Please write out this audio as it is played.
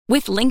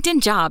With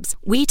LinkedIn Jobs,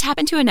 we tap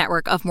into a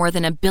network of more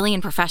than 1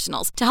 billion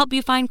professionals to help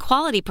you find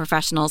quality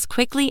professionals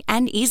quickly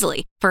and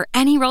easily for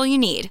any role you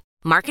need.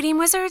 Marketing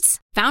wizards?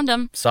 Found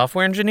them.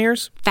 Software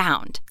engineers?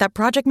 Found. That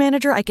project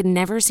manager I could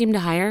never seem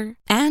to hire?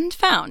 And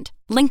found.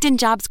 LinkedIn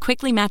Jobs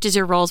quickly matches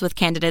your roles with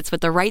candidates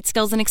with the right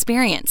skills and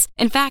experience.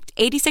 In fact,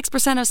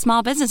 86% of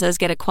small businesses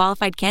get a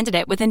qualified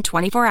candidate within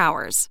 24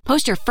 hours.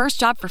 Post your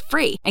first job for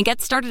free and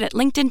get started at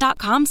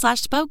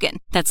linkedin.com/spoken.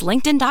 That's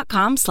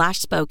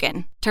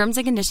linkedin.com/spoken. Terms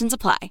and conditions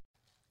apply.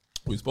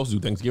 We were supposed to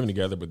do Thanksgiving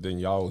together, but then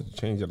y'all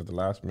changed it at the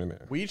last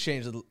minute. We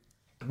changed it.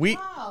 We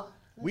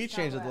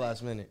changed it at the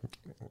last minute.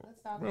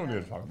 We don't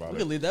need to talk about it. We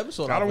can leave the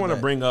episode. I don't want to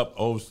bring up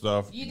old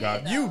stuff. You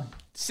I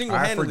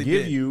single-handedly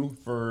forgive did. you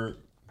for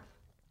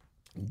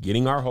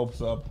getting our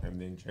hopes up and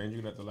then changing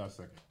it at the last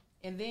second.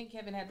 And then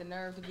Kevin had the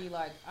nerve to be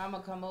like, I'm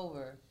going to come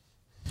over.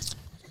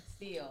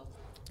 Still.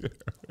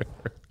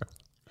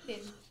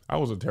 I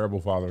was a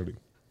terrible father.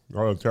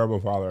 I was a terrible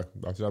father.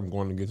 I said, I'm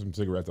going to get some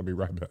cigarettes. I'll be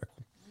right back.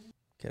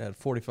 Kid had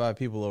 45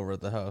 people over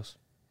at the house.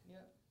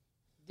 Yep.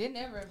 Didn't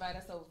ever invite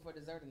us over for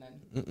dessert or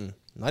nothing.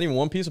 Not even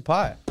one piece of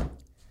pie.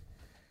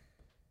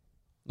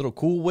 Little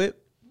Cool Whip.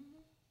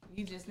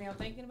 You just now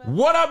thinking about it?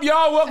 What up,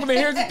 y'all? Welcome to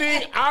Here's the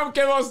Thing. I'm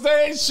Kevin on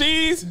stage.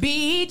 She's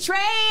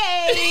Betrayed.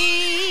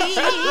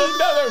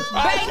 another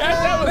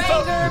podcast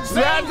episode.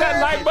 Smash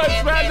that like button.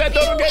 Smash that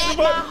notification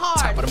button.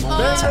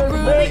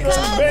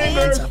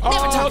 Bangers,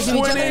 all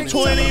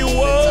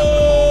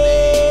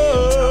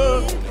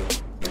 2021.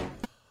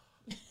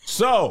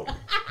 So,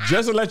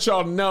 just to let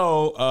y'all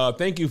know,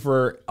 thank you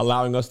for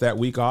allowing us that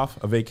week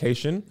off, a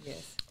vacation.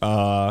 Yes.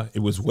 It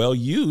was well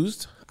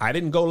used. I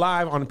didn't go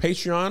live on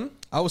Patreon.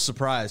 I was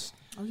surprised.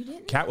 Oh, you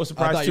didn't? Kat was I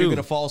surprised thought too. you were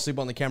going to fall asleep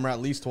on the camera at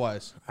least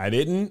twice. I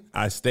didn't.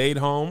 I stayed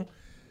home.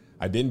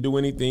 I didn't do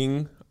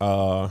anything.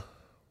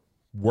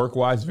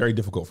 Work-wise, very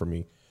difficult for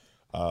me.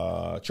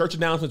 Church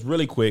announcements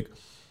really quick.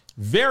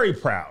 Very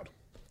proud.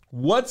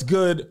 What's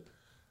good?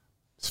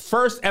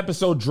 First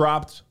episode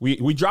dropped.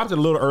 We dropped it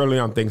a little early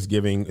on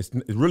Thanksgiving. It's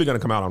really going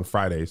to come out on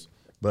Fridays.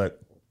 But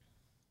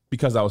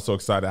because I was so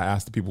excited, I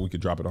asked the people we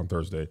could drop it on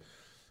Thursday.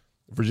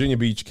 Virginia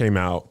Beach came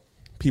out.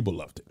 People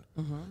loved it.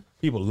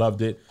 People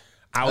loved it.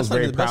 I was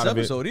very proud of it. That's not even the best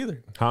episode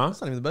either. Huh?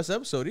 That's not even the best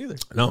episode either.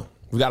 No,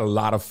 we got a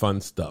lot of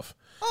fun stuff.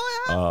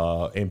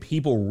 And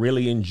people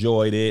really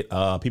enjoyed it.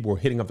 People were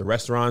hitting up the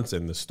restaurants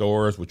and the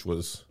stores, which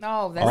was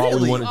Oh, that's all we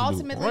really wanted to do.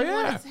 ultimately Oh,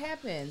 yeah. what has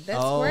happened. That's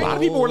Oh. great. A lot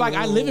of people were like,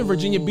 I live in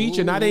Virginia Beach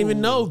and I didn't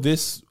even know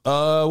this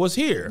was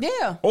here.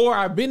 Yeah. Or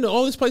I've been to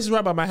all these places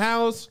right by my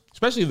house,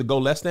 especially the Go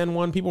Less Than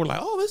one. People were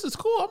like, oh, this is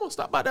cool. I'm going to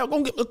stop by there. I'm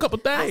going to get a couple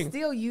I things.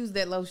 still use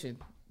that lotion.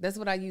 That's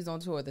what I use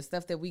on tour. The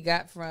stuff that we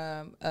got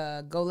from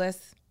Go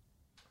Less.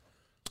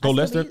 Go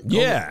Less Than?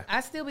 Yeah. I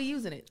still be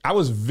using it. I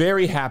was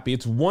very happy.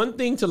 It's one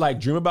thing to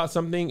like dream about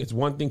something. It's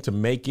one thing to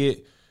make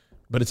it,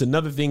 but it's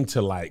another thing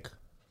to like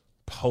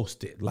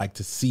post it, like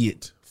to see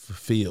it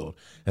fulfilled.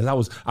 And I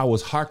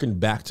was harkened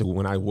back to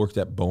when I worked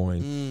at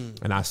Boeing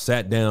and I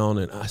sat down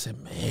and I said,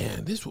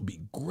 man, this will be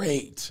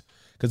great.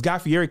 Because Guy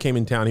Fieri came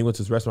in town. He went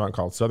to this restaurant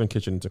called Southern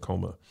Kitchen in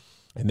Tacoma.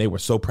 And they were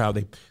so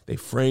proud. They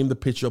framed the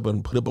picture up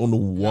and put it up on the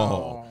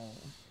wall.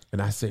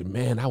 And I said,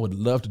 man, I would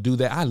love to do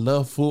that. I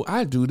love food.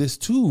 I do this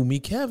too, me,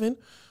 Kevin.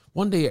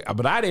 One day,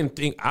 but I didn't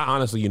think, I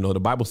honestly, the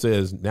Bible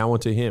says, now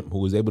unto him who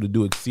was able to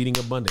do exceeding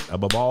abundant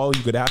above all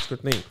you could ask or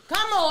think. Come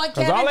on,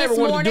 Because Kevin. all I ever this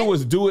wanted morning. to do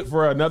was do it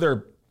for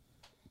another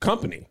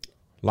company.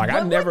 Like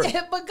I But never.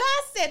 But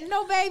God said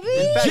no, baby.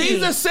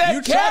 Jesus said,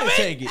 You tried to Kevin,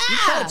 take it. You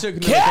tried to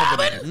take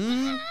another company.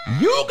 Kevin,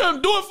 you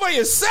gonna do it for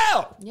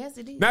yourself. Yes,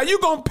 it is. Now you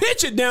gonna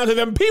pitch it down to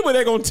them people.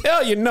 They're gonna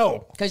tell you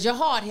no. Because you're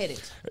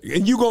hard-headed.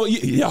 And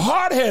you're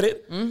hard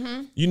headed,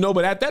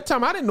 But at that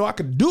time I didn't know I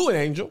could do it,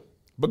 Angel.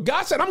 But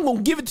God said, I'm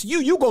gonna give it to you.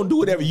 You gonna do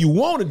whatever you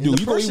want to do.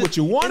 You gonna eat what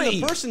you want to eat.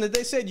 The person that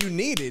they said you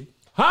needed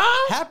Huh?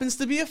 happens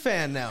to be a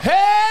fan now.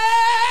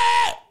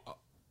 Hey!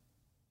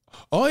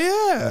 Oh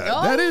yeah,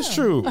 Oh, that is yeah.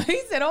 true.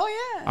 He said, oh,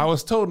 yeah. I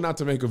was told not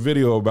to make a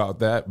video about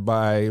that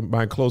by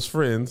my close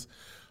friends,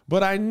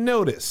 but I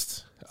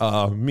noticed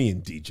me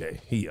and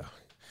DJ, he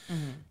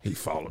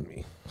followed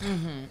me.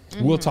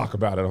 We'll talk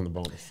about it on the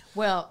bonus.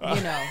 Well,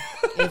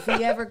 if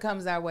he ever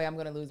comes our way, I'm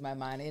going to lose my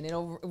mind. And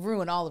it'll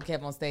ruin all of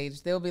Kevin on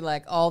stage. There'll be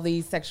like all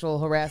these sexual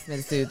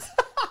harassment suits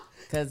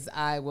because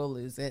I will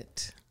lose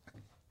it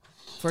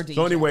for DJ.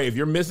 So anyway, if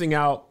you're missing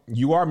out,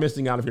 you are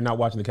missing out if you're not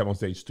watching the Kevin on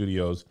Stage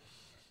Studios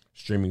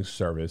streaming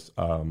service. It's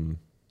going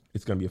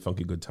to be a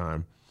funky good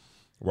time.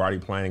 We're already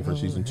planning for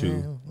season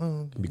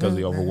 2 because of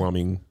the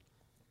overwhelming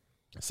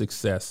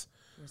success.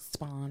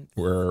 Response.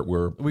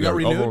 We got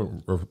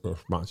renewed?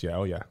 Response, yeah.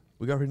 Oh, yeah.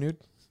 We got renewed?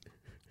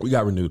 We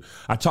got renewed.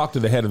 I talked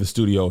to the head of the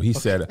studio. He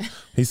said,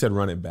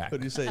 run it back.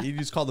 What did you say? You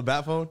just called the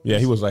bat phone? Yeah,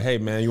 he was like, hey,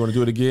 man, you want to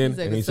do it again? He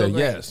said And he it's so said,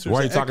 great. yes. There's Why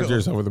are you an talking to echo.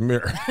 yourself with a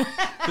mirror?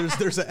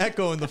 There's an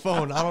echo in the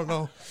phone. I don't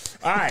know.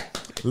 All right,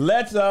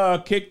 let's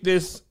kick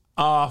this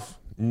off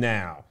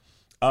now.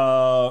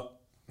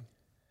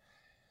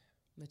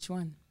 Which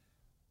one?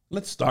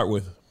 Let's start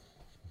with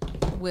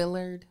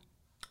Willard.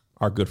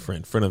 our good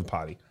friend of the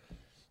potty.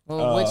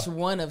 Well, which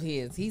one of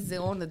his? He's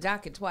on the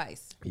docket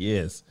twice.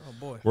 Yes. Oh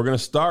boy. We're gonna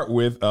start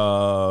with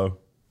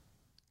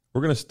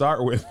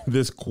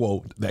this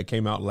quote that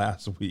came out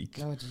last week.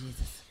 Oh,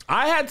 Jesus.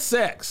 I had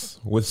sex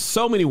with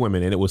so many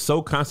women, and it was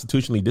so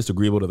constitutionally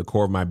disagreeable to the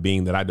core of my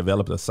being that I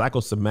developed a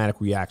psychosomatic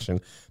reaction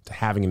to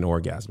having an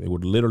orgasm. It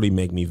would literally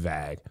make me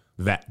gag.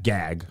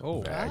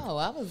 Oh, Vag. Oh,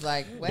 I was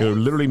like, It would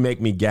literally make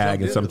me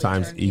gag, and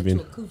sometimes Turn even.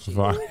 into a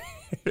coochie.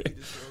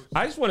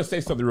 I just want to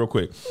say something real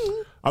quick.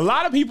 A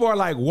lot of people are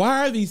like,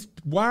 why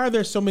are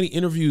there so many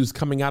interviews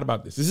coming out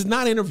about this? This is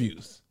not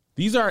interviews.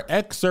 These are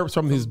excerpts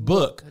from his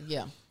book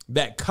Yeah.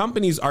 that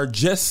companies are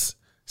just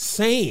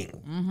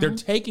saying. They're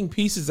taking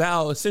pieces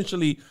out,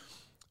 essentially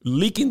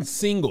leaking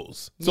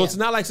singles. So it's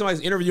not like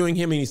somebody's interviewing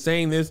him and he's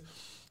saying this.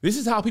 This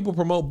is how people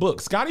promote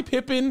books. Scottie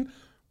Pippen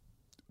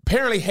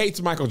apparently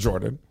hates Michael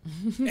Jordan.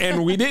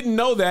 And we didn't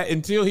know that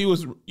until he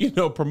was,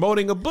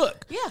 promoting a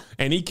book. Yeah.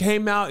 And he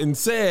came out and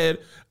said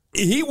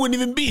he wouldn't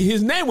even be,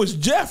 his name was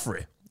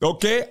Jeffrey.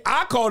 Okay,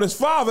 I called his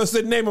father,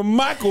 said name of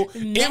Michael.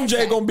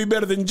 MJ gonna be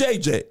better than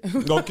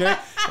JJ. Okay,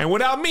 and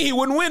without me, he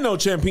wouldn't win no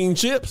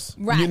championships.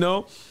 Right.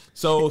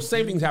 So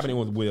same thing's happening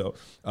with Will.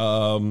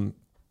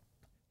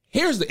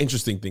 Here's the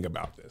interesting thing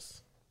about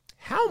this: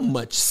 how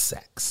much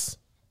sex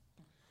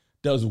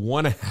does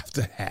one have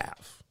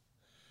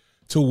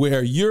to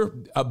where you're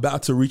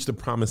about to reach the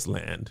promised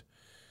land,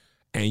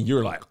 and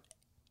you're like,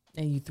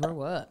 And you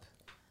throw up.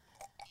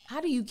 How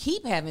do you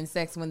keep having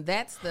sex when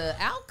that's the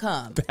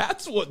outcome?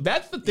 that's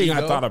the thing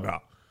I thought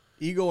about.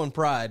 Ego and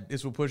pride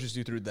is what pushes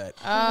you through that.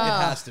 It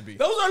has to be.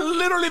 Those are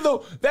literally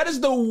that is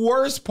the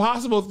worst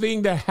possible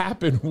thing to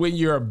happen when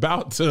you're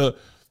about to,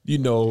 There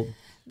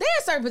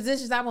are certain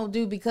positions I won't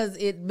do because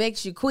it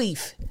makes you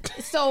queef.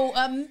 So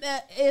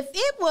if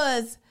it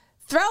was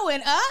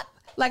throwing up,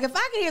 like if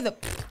I could hear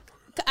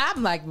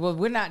I'm like, well,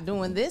 we're not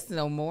doing this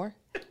no more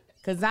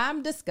because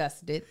I'm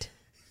disgusted.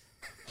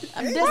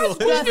 I'm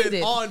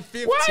disgusted. On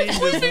 15 why is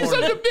queefing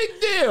such a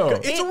big deal?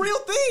 It's a real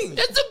thing.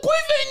 It's a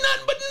queef ain't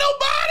nothing but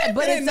nobody.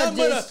 But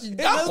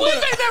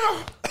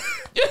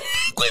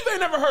Queef ain't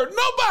never hurt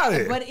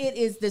nobody. But it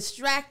is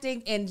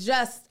distracting and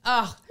just,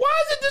 why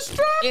is it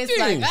distracting? it's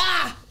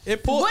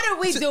like, what are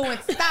we doing?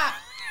 Stop.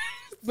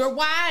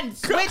 Rewind.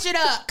 Switch it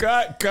up.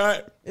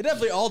 Cut. It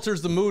definitely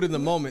alters the mood in the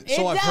moment. It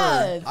so I've does.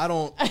 heard. I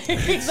don't.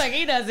 He's like,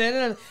 he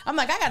doesn't. I'm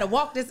like, I got to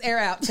walk this air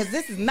out because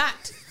this is not.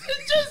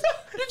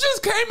 You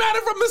just came at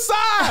it from the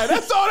side.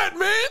 That's all that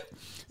meant.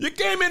 You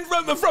came in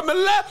from the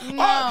left.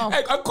 No.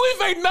 Hey, a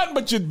queef ain't nothing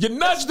but you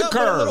nudge the Not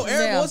but a curve. little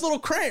air. Yeah. What's a little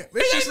cramp? It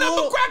It's ain't just a nothing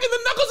little. but cracking the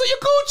knuckles of your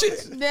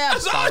coochies. Yeah.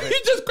 That's all. You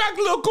just cracked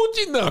a little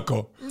coochie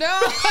knuckle. No.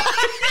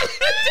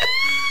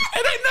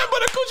 It ain't nothing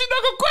but a coochie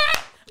knuckle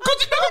crack.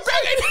 Coochie knuckle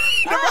crack ain't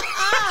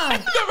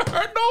never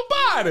hurt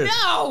nobody.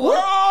 No.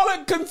 We're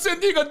all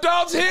consenting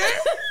adults here.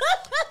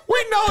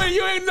 We know it.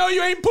 You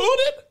ain't pulled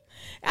it.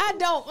 I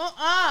don't.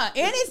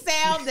 Any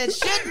sound that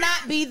should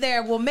not be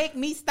there will make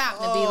me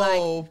stop and be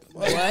like,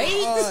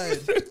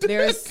 wait.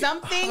 There is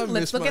something. Let's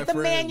miss look my at the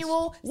friends.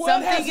 manual. What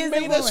Something has is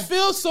made us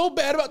feel so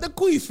bad about the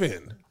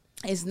queefing?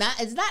 It's not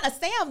a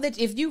sound that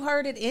if you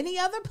heard it any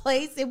other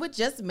place, it would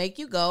just make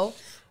you go,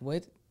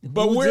 what?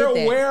 But who we're did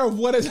that? aware of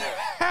what is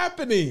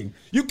happening.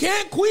 You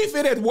can't queef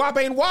it at whop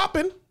ain't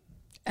whopping.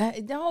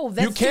 No,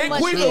 that's You can't too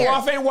much queef it air.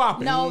 whop ain't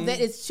whopping. No, that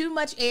is too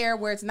much air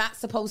where it's not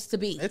supposed to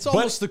be. It's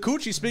almost the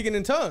coochie speaking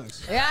in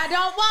tongues. Yeah, I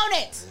don't want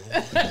it.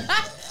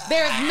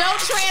 There's no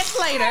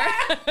translator.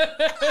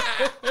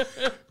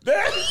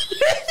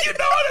 You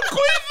know what a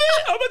queef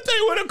is? I'm gonna tell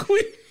you what a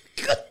queef.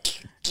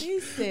 He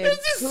said, This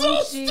is so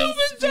 "Coochie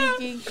stupid, John.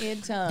 speaking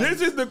in tongues."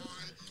 This is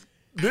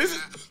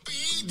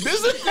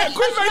that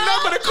queef ain't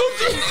nothing but a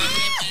coochie.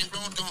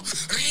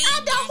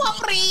 I don't want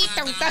breathe.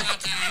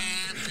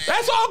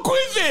 That's all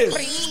queef is.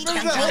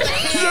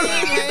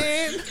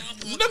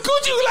 The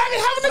coochie was like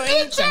having a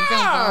good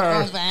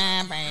time.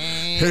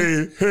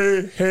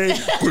 Hey,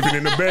 queefing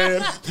in the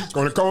bed.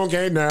 Going to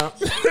cocaine now.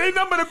 Ain't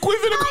nothing but a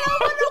queef in the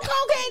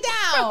Cocaine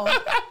down.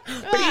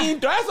 Bing,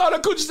 that's all the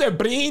coochie said.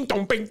 Bing,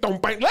 dong, bing, dong,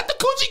 bing. Let the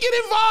coochie get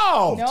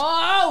involved.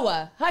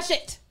 No, hush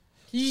it.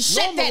 You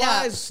shut that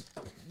up. Normalize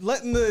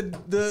letting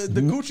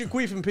the coochie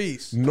queef in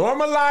peace.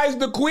 Normalize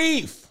the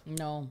queef.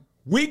 No.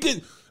 We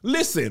could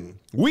listen.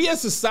 We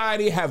as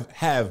society have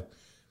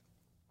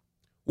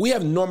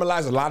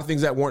normalized a lot of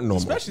things that weren't normal.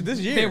 Especially this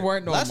year. They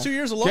weren't normal. Last 2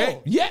 years alone. Okay?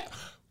 Yeah.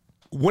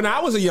 When I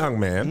was a young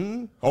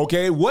man,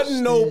 okay,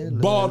 wasn't no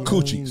bald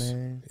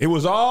coochies. It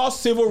was all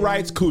civil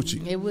rights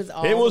coochie. It was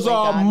all It was the way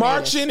all God made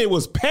marching. It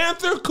was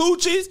Panther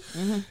coochies.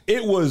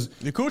 It was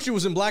The coochie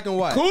was in black and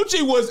white.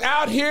 coochie was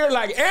out here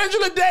like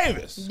Angela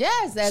Davis.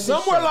 Yes, that's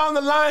Somewhere along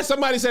the line,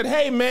 somebody said,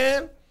 "Hey,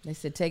 man." They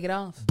said take it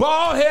off.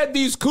 Bald head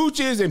these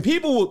coochies, and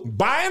people,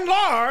 by and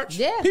large,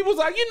 Yeah. people's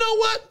like, you know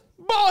what?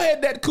 Bald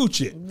head that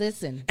coochie.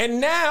 Listen. And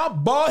now,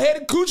 bald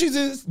headed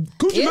coochies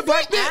look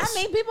like this. I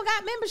mean, people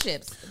got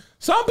memberships.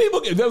 Some people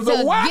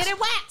the wax, get it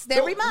waxed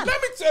every month.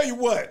 Let me tell you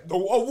what, a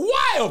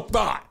wild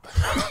thought.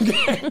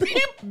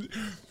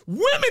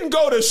 Women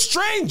go to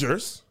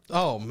strangers,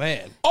 Oh,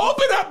 man.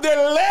 open up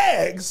their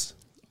legs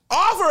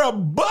off her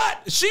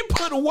butt. She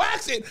put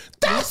wax in.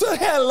 That's a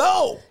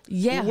hello.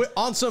 Yeah.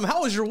 On some,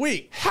 how was your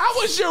week? How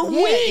was your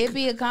Yeah, week? it'd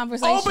be a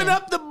conversation. Open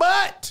up the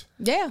butt.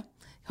 Yeah.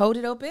 Hold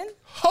it open.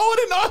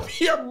 Holding up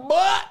your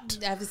butt.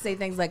 I have to say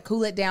things like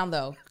cool it down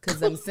though,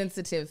 because I'm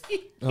sensitive.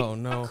 Oh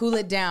no. Cool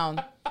it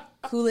down.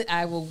 Cool it.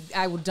 I will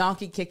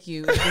donkey kick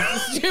you. If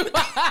this is true.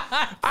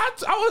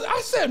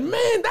 I said,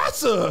 man,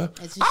 that's a.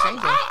 It's just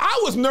changing.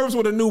 I was nervous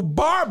with a new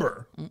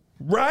barber,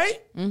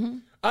 right? Mm-hmm.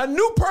 A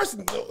new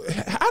person.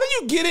 How do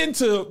you get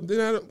into,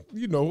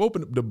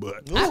 open up the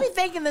butt? I be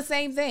thinking the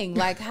same thing.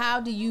 Like,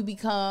 how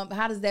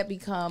does that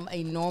become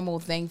a normal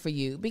thing for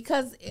you?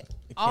 Because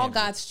all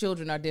God's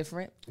children are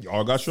different.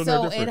 All God's children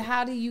are different. And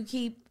how do you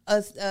keep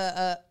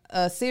a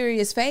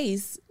serious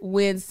face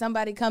when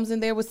somebody comes in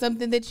there with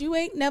something that you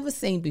ain't never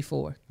seen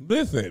before?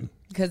 Listen.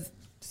 Because,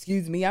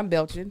 excuse me, I'm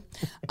belching.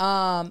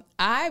 You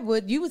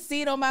would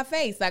see it on my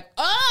face. Like,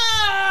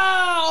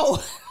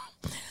 oh,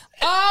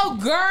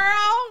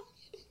 girl.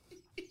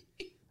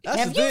 That's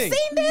Have the you thing.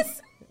 seen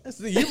this? That's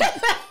the thing.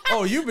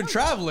 You've been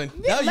traveling.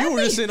 Now you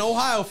were just in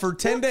Ohio for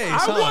 10 days.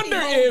 I wonder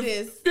Hold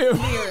if this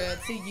mirror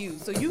to you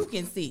so you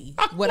can see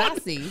what I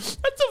see.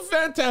 That's a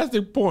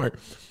fantastic point.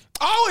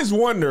 I always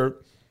wonder,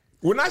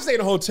 when I stay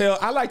in a hotel,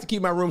 I like to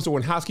keep my room so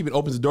when housekeeping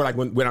opens the door, like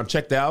when I'm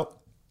checked out,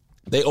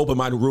 they open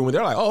my room and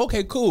they're like, oh,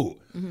 okay, cool.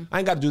 Mm-hmm. I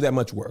ain't got to do that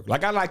much work.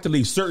 Like, I like to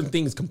leave certain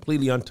things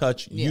completely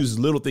untouched, use as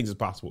little things as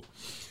possible.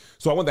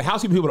 So I want the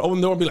housekeeping people to open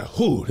the door and be like,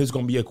 "Whew, this is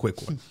gonna be a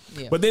quick one."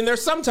 Yeah. But then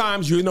there's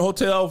sometimes you're in the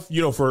hotel,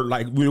 for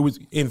like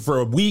for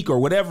a week or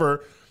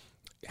whatever.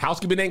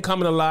 Housekeeping ain't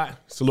coming a lot.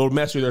 It's a little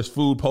messier. There's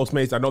food,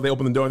 Postmates. I know they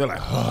open the door and they're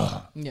like,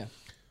 "Ugh." Yeah.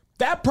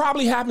 That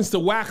probably happens to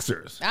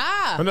waxers.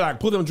 And they're like,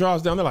 put them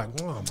drawers down. They're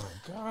like, oh my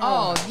God.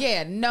 Oh,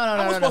 yeah. No.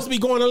 I'm supposed to be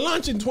going to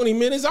lunch in 20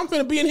 minutes. I'm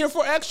finna be in here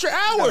for an extra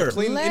hour.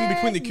 Clean in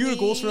between the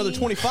cuticles for another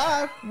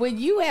 25. When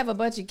you have a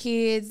bunch of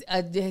kids,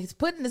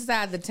 putting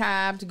aside the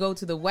time to go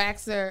to the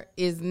waxer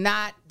is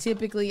not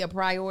typically a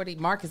priority.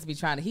 Marcus be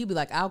he'd be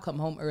like, I'll come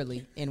home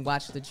early and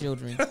watch the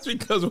children. That's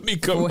because when he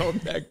come home,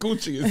 that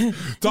Gucci is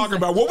talking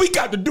about what we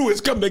got to do is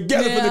come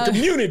together for the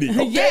community.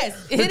 Okay?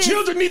 Yes. The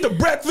children need the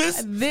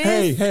breakfast.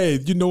 Hey,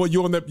 you know what?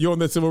 You're on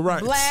that civil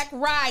rights. Black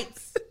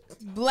rights.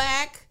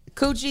 Black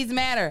coochies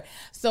matter.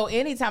 So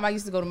anytime I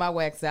used to go to my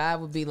waxer, I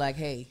would be like,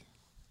 hey,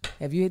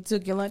 have you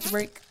took your lunch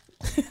break?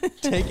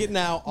 Take it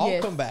now.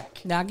 I'll come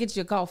back. Now I'll get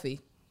you a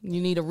coffee.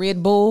 You need a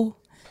Red Bull?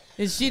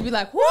 And she'd be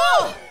like,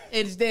 whoa!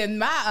 And then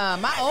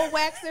my old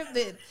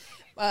waxer,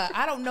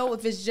 I don't know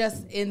if it's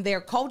just in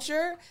their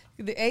culture,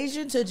 the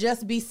Asian, to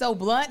just be so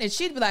blunt. And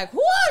she'd be like,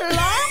 what a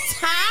long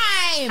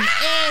time,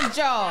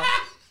 Angel.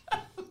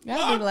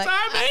 Long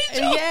time,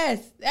 Angel?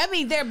 Yes. I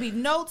mean, there'd be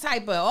no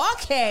type of,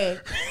 okay.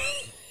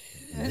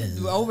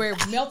 Over here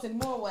melting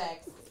more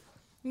wax.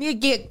 You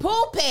get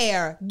Pool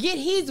Pair. Get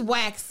his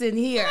wax in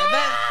here.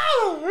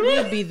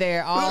 We'd be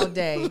there all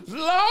day.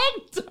 Long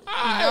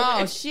time.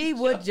 No, she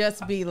would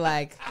just be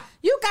like,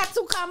 you got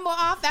to come more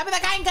often. I'd be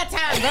like, I ain't got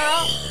time,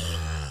 girl.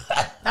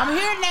 I'm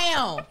here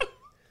now.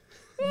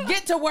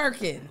 Get to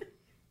working.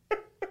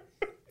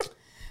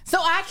 So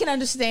I can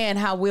understand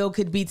how Will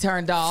could be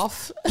turned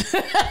off.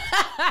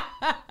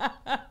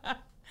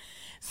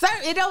 Sir,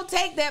 it don't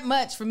take that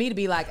much for me to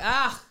be like,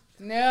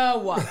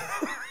 no,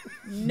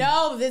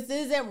 this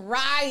isn't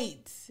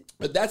right.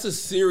 But that's a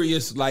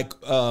serious,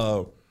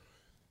 the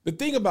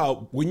thing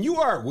about when you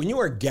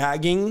are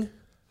gagging,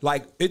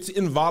 like, it's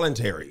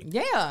involuntary.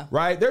 Yeah.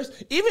 Right?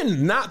 There's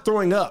even not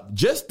throwing up,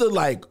 just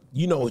the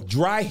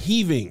dry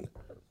heaving.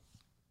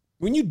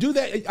 When you do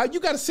that, you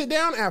got to sit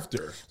down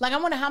after. Like, I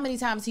wonder how many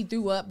times he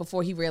threw up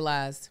before he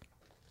realized,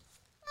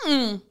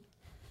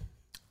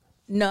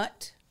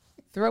 nut,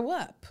 throw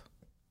up.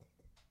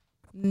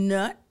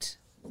 Nut,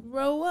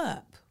 throw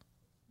up.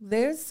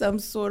 There's some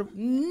sort of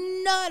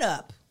nut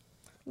up.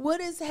 What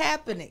is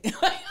happening?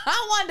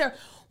 I wonder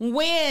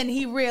when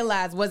he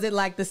realized, was it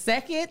like the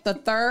second, the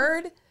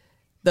third,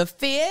 the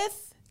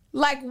fifth?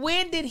 Like,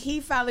 when did he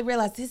finally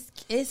realize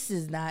this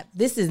is not,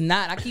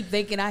 I keep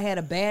thinking I had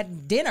a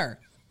bad dinner.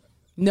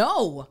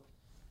 No,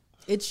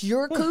 it's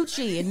your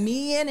coochie and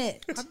me in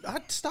it.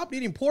 I stopped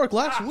eating pork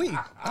last week.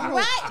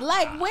 Right?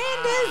 Like,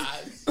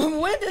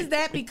 when does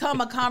that become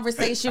a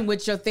conversation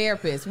with your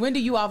therapist? When do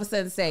you all of a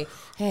sudden say,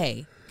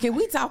 hey, can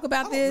we talk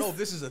about this? I don't know if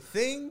this is a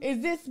thing. Is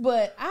this,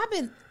 but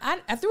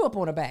I threw up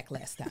on her back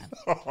last time.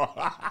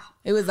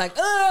 It was like,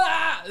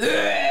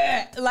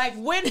 like,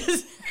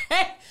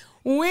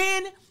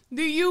 when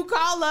do you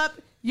call up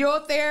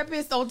your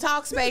therapist on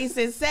Talkspace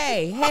and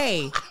say,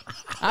 hey,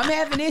 I'm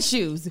having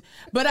issues?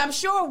 But I'm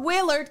sure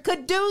Willard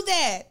could do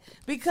that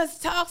because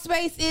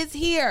Talkspace is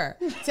here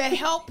to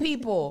help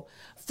people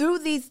through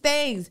these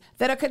things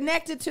that are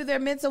connected to their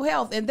mental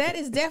health. And that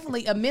is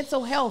definitely a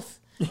mental health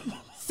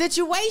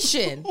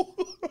situation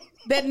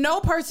that no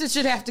person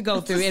should have to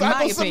go through, in my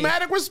opinion.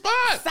 Psychosomatic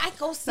response.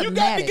 Psychosomatic. You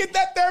got to get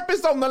that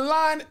therapist on the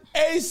line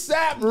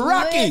ASAP,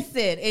 Rocky.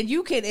 Listen, and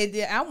you can,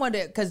 I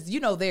wonder, because,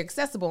 they're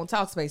accessible on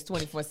Talkspace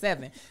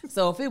 24/7.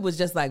 So if it was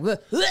just like,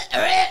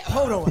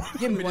 hold on,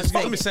 give me one Let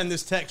me second. send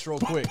this text real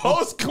quick.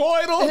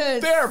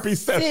 Postcoital therapy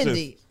session.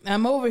 Cindy,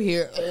 I'm over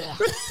here.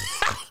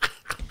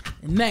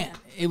 Man,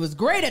 it was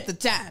great at the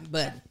time,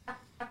 but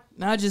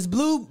I just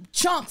blew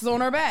chunks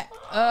on her back.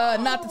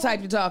 Not the type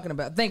you're talking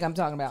about. Think I'm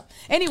talking about.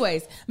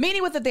 Anyways,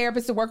 meeting with a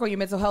therapist to work on your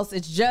mental health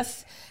is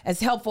just as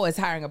helpful as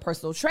hiring a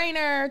personal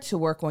trainer to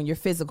work on your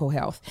physical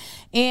health.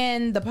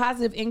 And the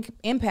positive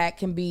impact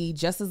can be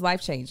just as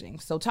life-changing.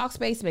 So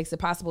Talkspace makes it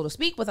possible to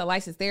speak with a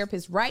licensed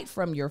therapist right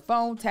from your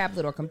phone,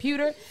 tablet, or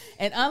computer.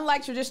 And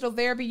unlike traditional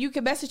therapy, you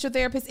can message your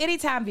therapist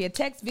anytime via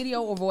text,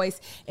 video, or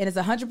voice. And it's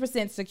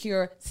 100%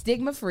 secure,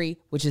 stigma-free,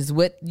 which is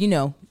what,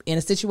 in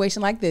a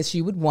situation like this,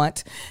 you would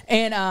want.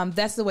 And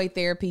that's the way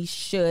therapy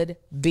should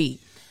be.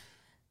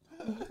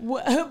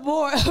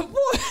 Poor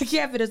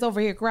Kevin is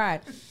over here crying.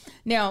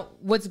 Now,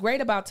 what's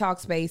great about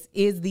Talkspace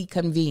is the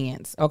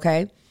convenience,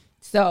 okay?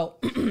 So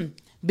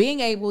being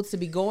able to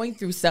be going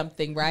through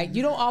something, right?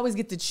 You don't always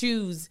get to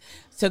choose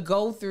to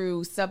go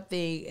through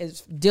something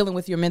as dealing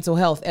with your mental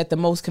health at the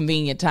most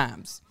convenient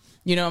times.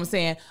 You know what I'm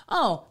saying?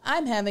 Oh,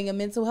 I'm having a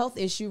mental health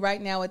issue right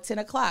now at 10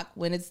 o'clock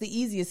when it's the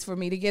easiest for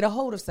me to get a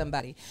hold of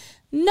somebody.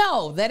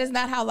 No, that is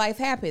not how life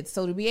happens.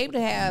 So to be able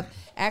to have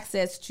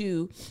access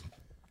to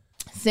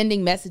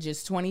sending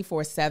messages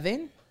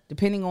 24/7,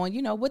 depending on,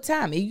 what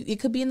time. It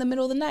could be in the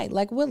middle of the night,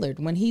 like Willard,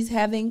 when he's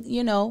having,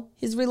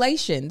 his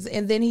relations.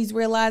 And then he's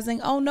realizing,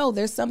 oh, no,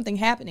 there's something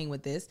happening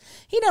with this.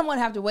 He doesn't want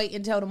to have to wait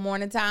until the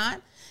morning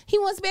time. He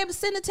wants to be able to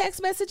send a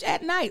text message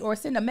at night, or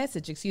send a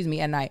message,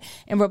 at night,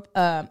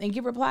 and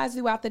give replies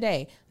throughout the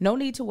day. No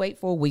need to wait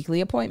for a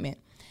weekly appointment.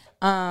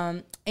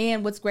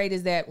 And what's great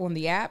is that on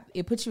the app,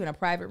 it puts you in a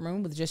private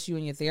room with just you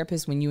and your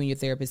therapist when you and your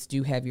therapist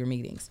do have your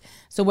meetings.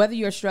 So whether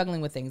you're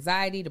struggling with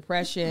anxiety,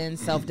 depression,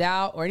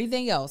 self-doubt, or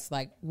anything else,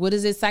 like what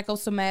is it,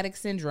 psychosomatic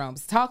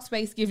syndromes,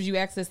 Talkspace gives you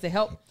access to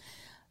help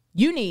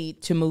you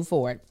need to move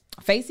forward.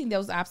 Facing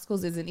those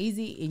obstacles isn't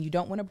easy, and you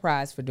don't win a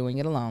prize for doing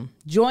it alone.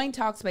 Join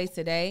Talkspace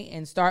today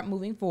and start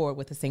moving forward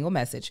with a single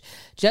message.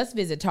 Just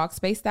visit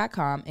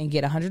Talkspace.com and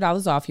get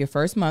 $100 off your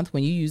first month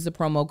when you use the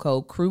promo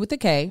code CREW with a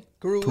K.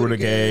 Crew with a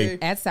K.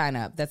 At sign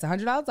up. That's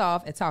 $100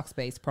 off at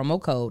Talkspace.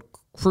 Promo code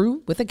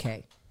CREW with a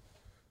K.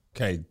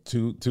 Okay,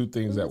 two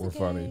things that were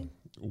funny.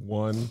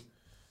 One,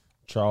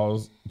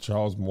 Charles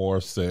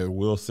Moore said,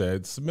 Will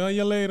said, smell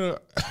you later.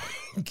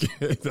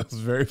 That was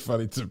very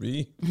funny to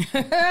me.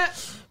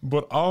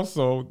 But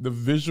also the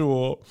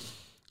visual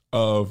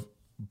of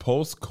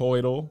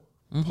post-coital,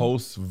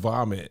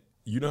 post-vomit.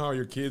 You know how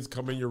your kids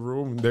come in your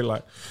room and they're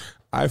like,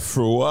 I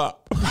threw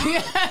up.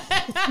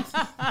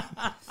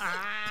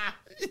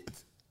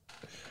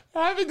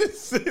 Having to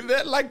say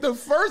that, like the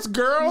first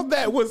girl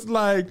that was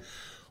like,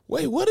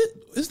 wait, what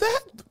is that?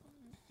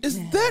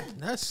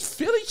 That's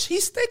Philly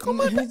cheesesteak on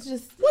my back?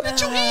 What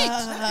did you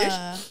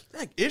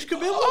eat? Ish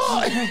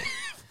Camilla?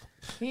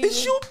 Did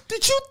you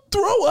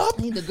throw up?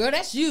 The girl,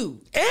 that's you.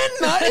 And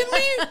nutted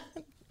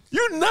me?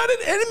 You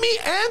nutted in me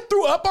and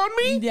threw up on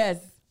me? Yes.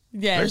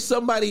 There's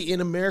somebody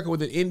in America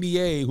with an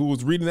NDA who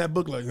was reading that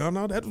book like, no,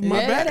 that was my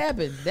back. That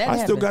happened.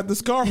 I still got the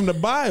scar from the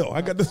bio.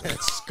 I got the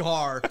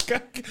scar.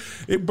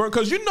 It burned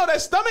because you know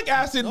that stomach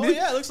acid. Oh,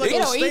 yeah, it looks like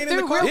it'll stain eat in the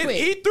through carpet. real quick.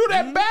 It eat through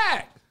that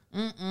back.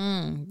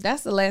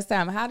 That's the last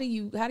time. How do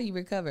you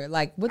recover?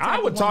 Like, what I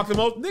would talk to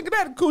most nigga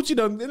that coochie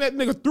done. That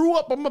nigga threw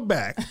up on my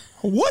back.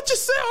 What you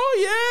say?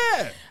 Oh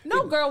yeah.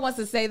 No girl wants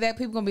to say that.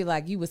 People gonna be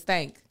like, you would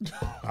stink.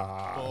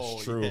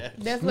 It's true. Yeah.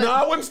 That's what, No,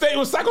 I wouldn't say it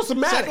was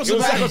psychosomatic. It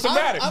was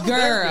psychosomatic. I'm a Girl.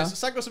 therapist.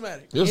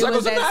 Psychosomatic. It was it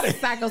was that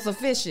psychosomatic.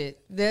 psychosophiscient.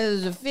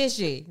 There's a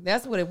fishy.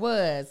 That's what it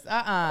was.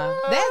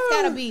 That's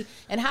gotta be.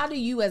 And how do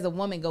you, as a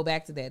woman, go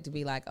back to that to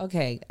be like,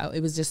 okay,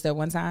 it was just that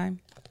one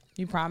time.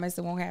 You promise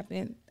it won't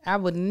happen. I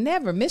would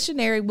never.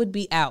 Missionary would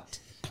be out.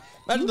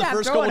 Imagine You the not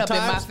first throwing couple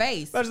up times. in my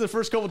face. Imagine the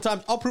first couple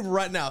times. I'll prove it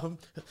right now.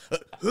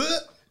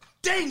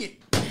 Dang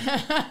it.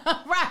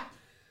 Right.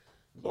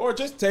 Lord,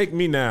 just take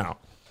me now.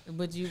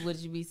 Would you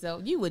be so?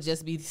 You would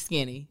just be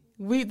skinny.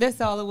 That's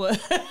all it was.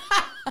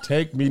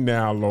 Take me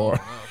now, Lord.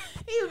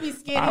 He would be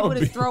skinny I would with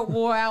his be- throat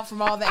wore out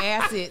from all the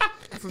acid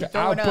from I'll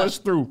throwing up. push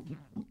through.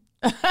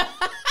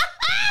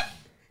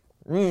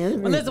 Well,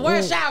 listen, wear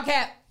a shower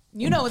cap.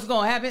 You know what's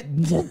gonna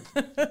happen.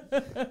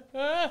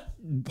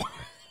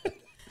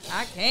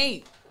 I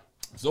can't.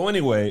 So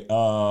anyway,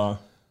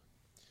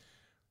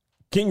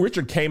 King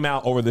Richard came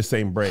out over the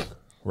same break,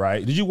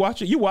 right? Did you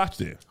watch it? You watched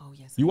it. Oh,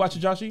 yes. You watched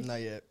it, Joshy?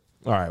 Not yet.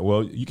 All right.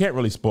 Well, you can't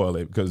really spoil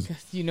it because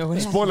You know what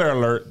happened. spoiler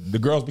alert: the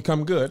girls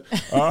become good.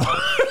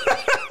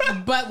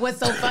 But what's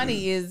so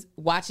funny is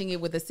watching it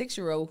with a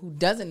 6-year-old who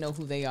doesn't know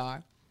who they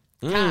are.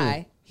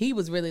 He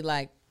was really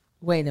like,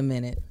 wait a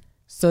minute.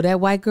 So that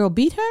white girl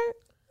beat her?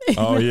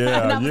 Oh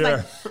yeah, And I was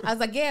yeah. I was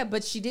like, yeah,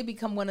 but she did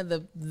become one of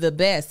the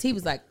best. He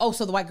was like, oh,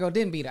 so the white girl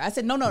didn't beat her. I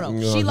said, no, No,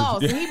 she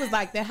lost. yeah. And he was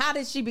like, then how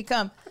did she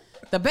become?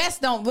 The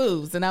best don't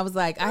lose. And I was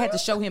like, I had to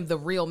show him the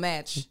real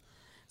match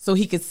so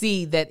he could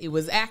see that it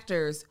was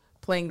actors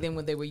playing them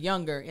when they were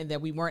younger and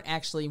that we weren't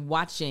actually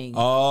watching.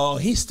 Oh,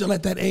 he's still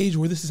at that age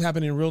where this is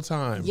happening in real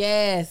time.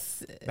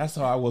 Yes. That's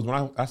how I was.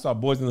 When I saw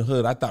Boys in the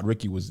Hood, I thought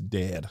Ricky was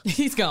dead.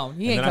 He's gone.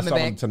 He And ain't then I coming saw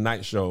back. him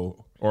Tonight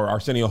Show or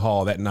Arsenio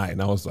Hall that night,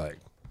 and I was like,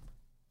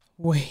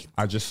 Wait.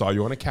 I just saw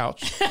you on a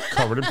couch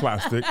covered in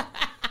plastic.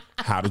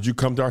 How did you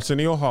come to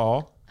Arsenio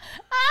Hall?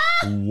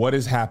 What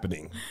is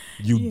happening?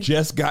 You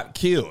just got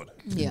killed.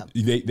 Yeah.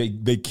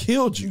 They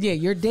killed you. Yeah,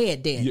 you're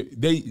dead.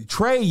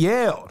 Trey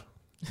yelled.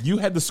 You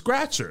had the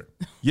scratcher.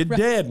 You're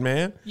dead,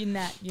 man. You're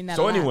not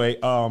So alive. anyway,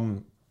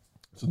 so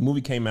the movie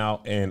came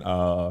out, and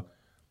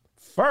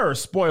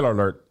first, spoiler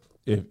alert.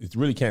 It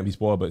really can't be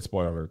spoiled, but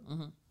spoiler alert.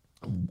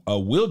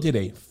 Will did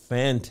a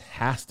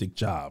fantastic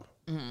job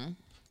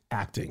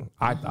acting.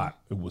 I thought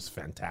it was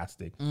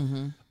fantastic.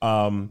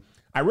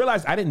 I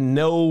realized I didn't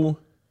know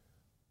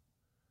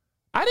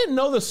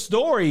the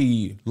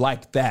story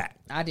like that.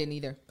 I didn't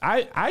either.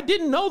 I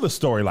didn't know the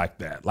story like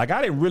that. Like,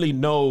 I didn't really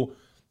know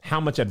how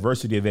much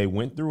adversity they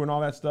went through and all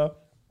that stuff.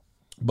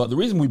 But the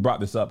reason we brought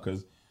this up,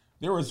 because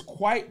there was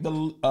quite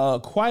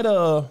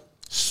a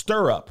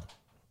stir up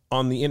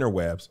on the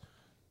interwebs.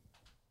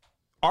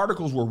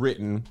 Articles were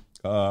written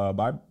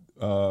by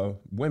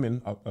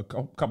women, a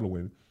couple of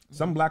women,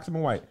 some black, some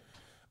white.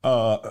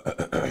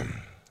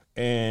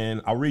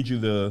 And I'll read you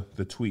the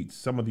tweets.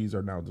 Some of these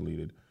are now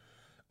deleted.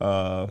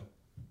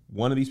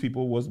 One of these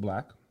people was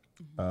black.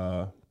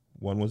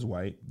 One was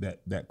white.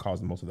 That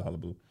caused most of the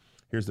hullabaloo.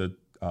 Here's the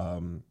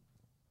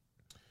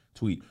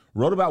tweet.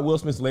 Wrote about Will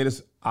Smith's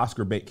latest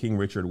Oscar bait, King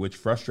Richard,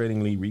 which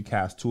frustratingly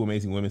recast two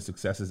amazing women's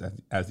successes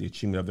as the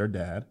achievement of their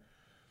dad.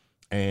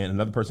 And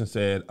another person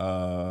said,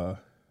 I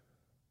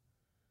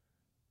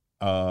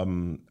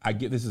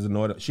get this as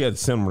annoyed. She had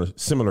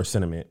similar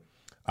sentiment.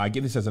 I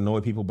get this as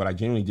annoyed people, but I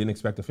genuinely didn't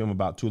expect a film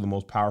about two of the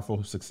most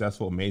powerful,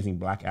 successful, amazing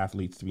black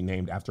athletes to be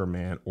named after a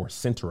man or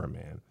center a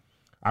man.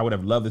 I would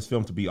have loved this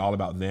film to be all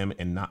about them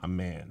and not a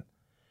man.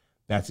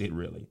 That's it,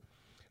 really.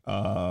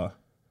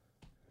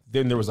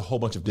 Then there was a whole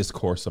bunch of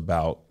discourse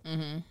about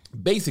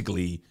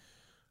basically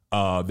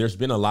there's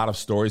been a lot of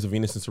stories of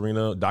Venus and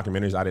Serena,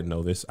 documentaries. I didn't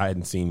know this. I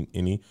hadn't seen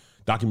any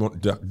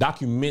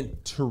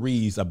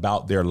documentaries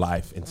about their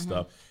life and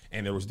stuff.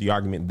 And there was the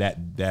argument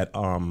that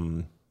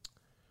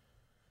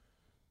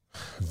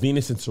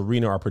Venus and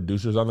Serena are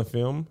producers on the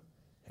film,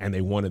 and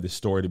they wanted this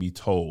story to be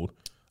told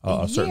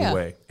a certain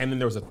way. And then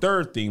there was a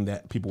third thing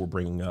that people were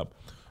bringing up.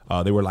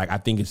 They were like, I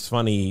think it's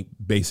funny.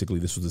 Basically,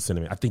 this was the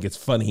sentiment. I think it's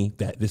funny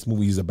that this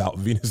movie is about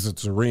Venus and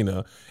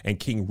Serena and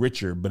King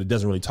Richard, but it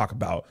doesn't really talk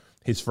about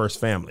his first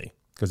family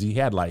because he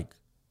had like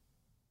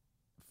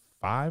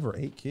 5 or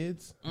 8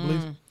 kids, I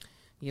believe.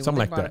 Yeah, Something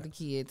like brought that. up the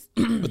kids.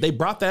 But they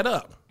brought that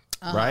up,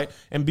 right?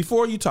 And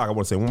before you talk, I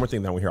want to say one more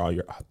thing. Then we hear all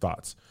your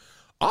thoughts.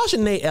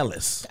 Aunjanue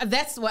Ellis.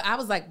 That's what I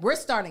was like. We're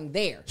starting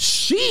there.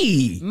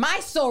 My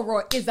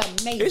soror is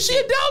amazing. Is she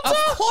a Delta?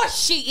 Of course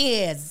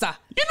she is.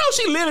 You know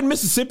she lived in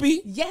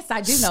Mississippi. Yes,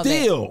 I do know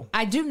that.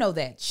 I do know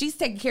that. She's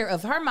taking care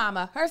of her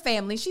mama, her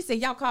family. She said,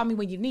 y'all call me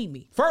when you need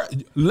me.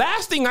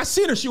 Last thing I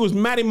seen her, she was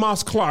Maddie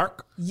Moss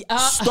Clark.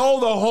 Stole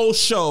the whole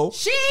show.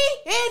 She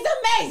is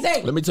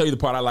amazing. Let me tell you the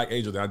part I like,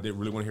 Angel, that I didn't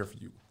really want to hear from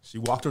you. She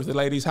walked over to the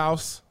lady's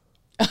house.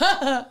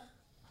 I'm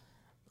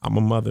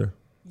a mother.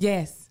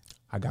 Yes.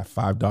 I got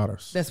 5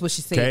 daughters. That's what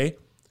she said. Okay?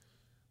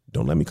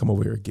 Don't let me come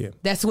over here again.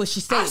 That's what she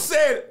said. I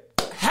said,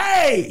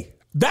 hey,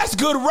 that's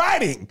good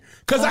writing.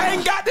 Because I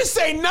ain't got to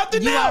say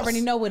nothing else. You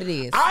already know what it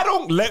is.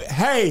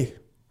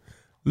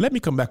 Let me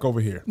come back over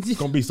here. It's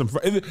going to be some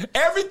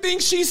everything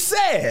she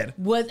said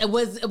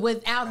was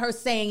without her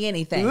saying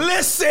anything.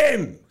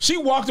 Listen. She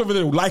walked over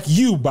there like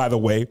you, by the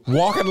way,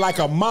 walking like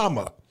a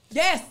mama.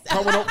 Yes.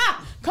 Come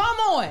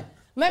on.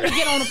 Let me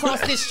get on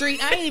across this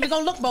street. I ain't even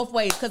going to look both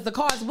ways because the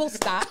cars will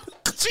stop.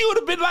 She would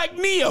have been like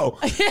Neo.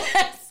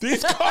 Yes.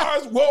 These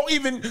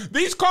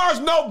cars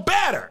know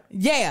better.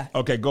 Yeah.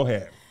 Okay, go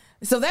ahead.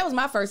 So that was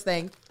my first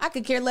thing. I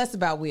could care less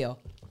about Will.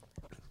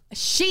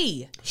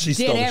 She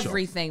did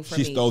everything for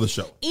me. She stole the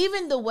show.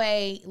 Even the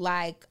way,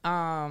 like,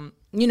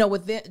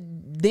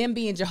 with them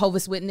being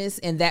Jehovah's Witness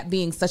and that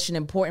being such an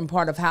important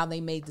part of how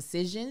they made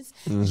decisions,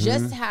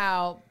 just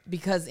how,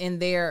 because in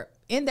their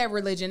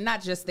religion,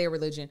 not just their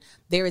religion,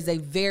 there is a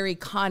very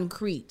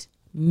concrete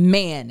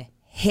man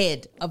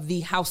head of the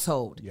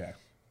household,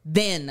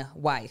 then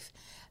wife.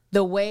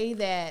 The way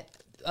that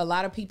a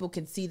lot of people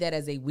can see that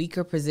as a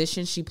weaker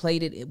position, she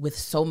played it with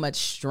so much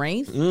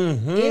strength.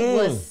 It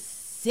was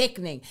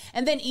sickening.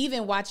 And then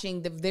even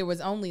watching, there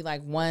was only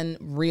like one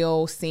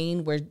real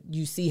scene where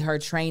you see her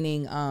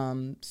training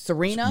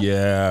Serena.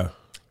 Yeah.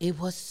 It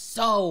was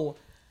so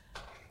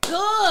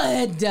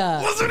good.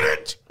 Wasn't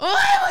it? Oh,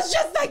 it was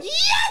just like,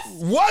 yes!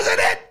 Wasn't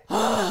it?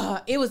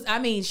 It was,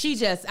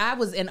 I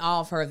was in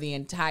awe of her the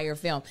entire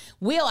film.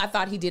 Will, I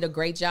thought he did a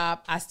great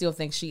job. I still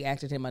think she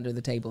acted him under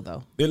the table,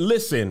 though.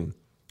 Listen,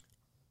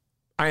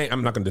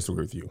 I'm not going to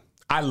disagree with you.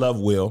 I love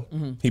Will.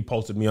 He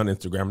posted me on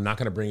Instagram. I'm not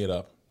going to bring it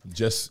up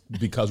just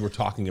because we're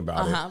talking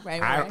about it.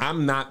 Right.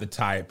 I'm not the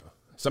type,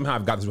 somehow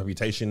I've got this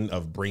reputation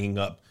of bringing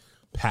up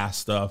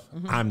past stuff.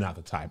 I'm not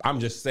the type. I'm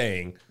just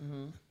saying.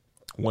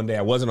 One day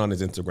I wasn't on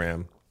his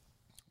Instagram.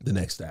 The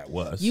next day I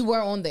was. You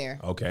were on there.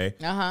 Okay.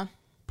 Uh-huh.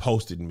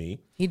 Posted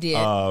me. He did.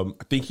 I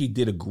think he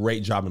did a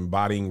great job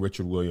embodying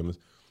Richard Williams,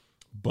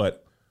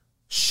 but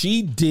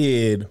she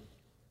did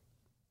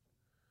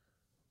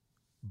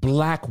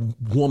black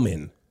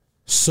woman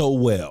so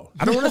well.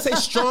 I don't want to say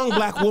strong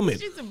black woman.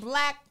 She's a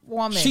black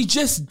woman. She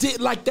just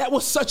did, like, that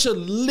was such a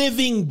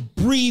living,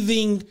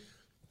 breathing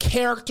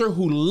character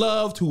who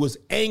loved, who was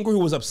angry, who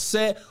was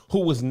upset, who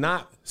was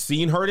not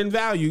seen, heard, and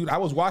valued. I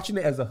was watching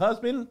it as a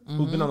husband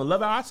who's been on the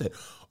Love Hour. I said,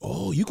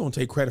 oh, you going to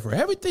take credit for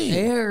everything.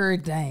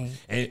 Everything.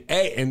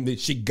 And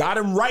she got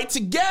him right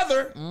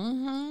together.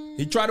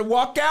 He tried to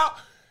walk out.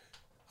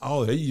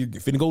 Oh, you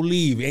finna go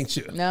leave, ain't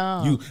you?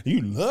 No.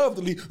 You love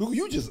to leave.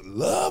 You just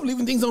love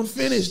leaving things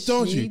unfinished,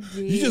 don't She you?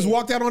 did. You just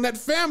walked out on that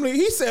family.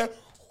 He said,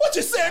 what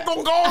you said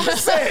gonna go on and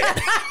say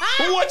it.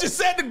 What you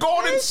said to go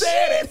on and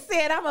say She it.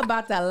 said, I'm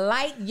about to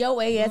light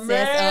your ass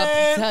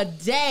Man. up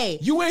today.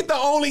 You ain't the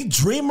only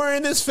dreamer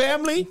in this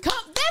family. That's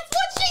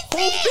what she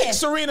Who said. thinks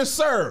Serena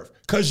serve?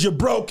 Because you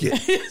broke it.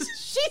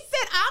 She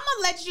said, I'm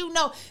gonna let you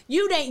know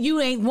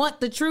you ain't want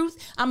the truth.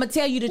 I'm gonna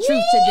tell you the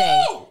truth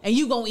today, and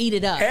you gonna eat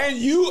it up.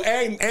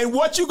 And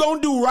what you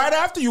gonna do right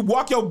after you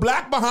walk your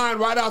black behind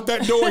right out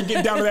that door and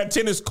get down to that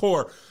tennis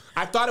court?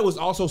 I thought it was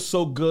also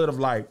so good of,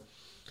 like,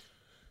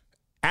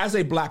 as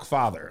a black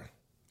father,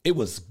 it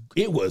was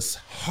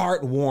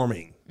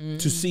heartwarming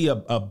to see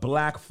a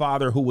black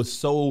father who was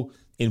so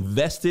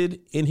invested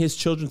in his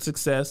children's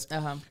success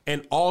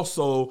and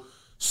also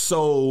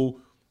so,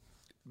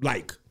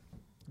 like,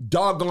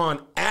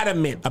 doggone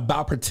adamant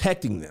about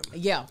protecting them.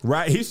 Yeah.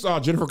 Right? He saw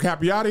Jennifer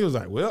Capriati. He was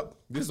like, well,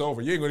 this is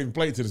over. You ain't going to even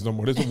play to this no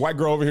more. This is a white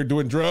girl over here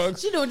doing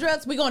drugs. She doing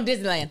drugs. We going to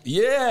Disneyland.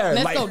 Yeah.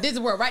 Let's go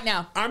Disney World right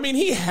now. I mean,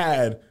 he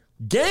had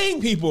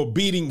gang people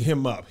beating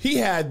him up. He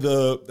had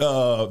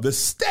the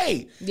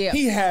state. Yeah.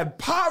 He had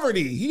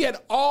poverty. He had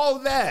all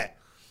that.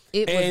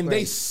 It was and great.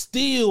 they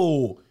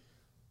still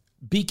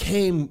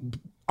became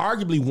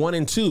arguably 1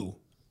 and 2.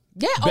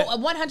 Yeah,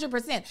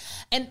 100%.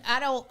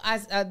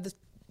 And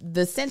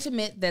the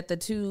sentiment that the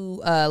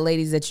two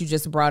ladies that you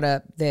just brought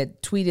up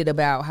that tweeted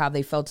about how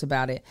they felt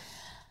about it,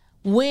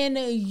 when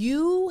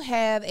you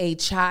have a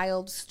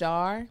child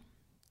star,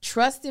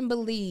 trust and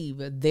believe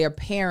their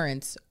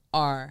parents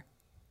are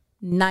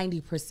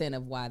 90%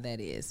 of why that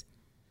is.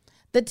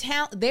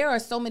 There are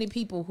so many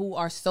people who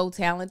are so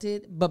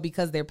talented, but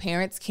because their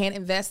parents can't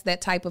invest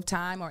that type of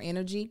time or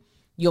energy,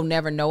 you'll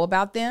never know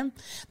about them.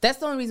 That's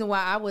the only reason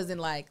why I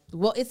wasn't like,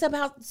 well, it's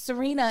about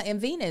Serena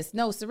and Venus.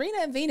 No, Serena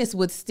and Venus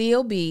would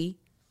still be,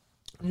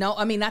 no,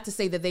 I mean, not to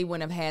say that they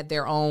wouldn't have had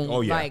their own,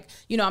 like,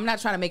 you know, I'm not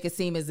trying to make it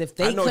seem as if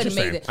they couldn't have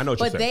made it. I know what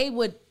you're but saying. they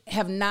would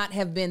have not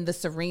have been the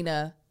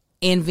Serena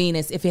and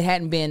Venus if it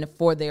hadn't been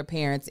for their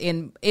parents.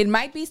 And it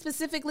might be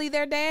specifically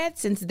their dad,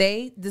 since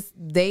they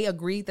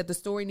agreed that the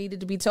story needed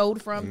to be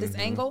told from this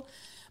angle.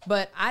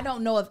 But I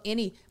don't know of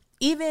any,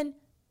 even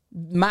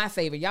my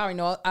favorite, y'all already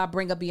know I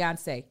bring up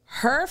Beyonce.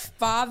 Her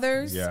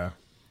father's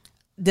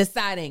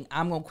deciding,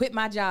 I'm going to quit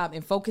my job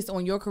and focus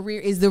on your career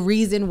is the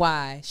reason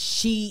why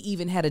she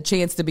even had a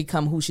chance to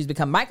become who she's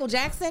become. Michael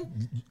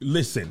Jackson?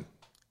 Listen,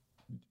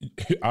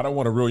 I don't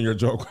want to ruin your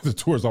joke. The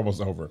tour's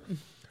almost over.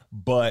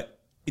 But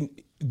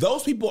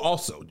those people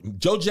also,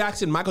 Joe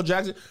Jackson, Michael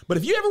Jackson. But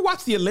if you ever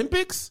watch the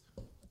Olympics,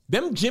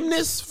 them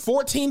gymnasts,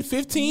 14,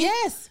 15,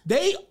 Yes.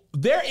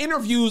 Their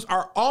interviews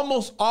are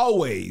almost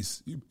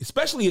always,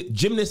 especially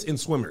gymnasts and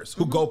swimmers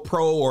who go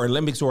pro or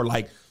Olympics or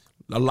like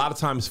a lot of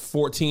times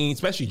 14,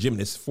 especially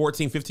gymnasts,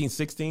 14, 15,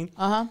 16.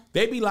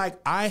 They be like,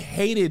 I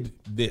hated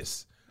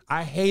this.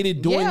 I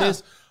hated doing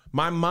this.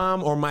 My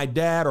mom or my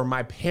dad or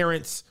my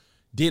parents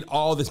did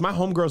all this. My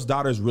homegirl's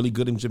daughter is really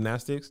good in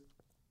gymnastics.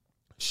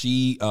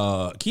 She,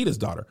 Keita's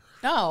daughter.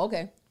 Oh,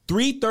 okay.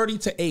 3:30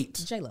 to 8.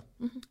 Shayla.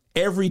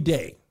 Every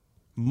day,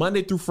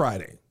 Monday through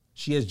Friday,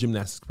 she has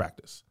gymnastics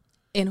practice.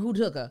 And who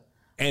took her?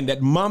 And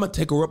that mama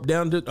take her up to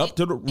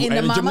the And the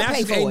and mama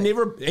gymnastics pay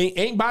for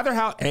ain't by their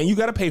house, and you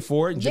got to pay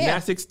for it. Yeah.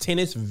 Gymnastics,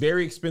 tennis,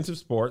 very expensive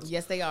sports.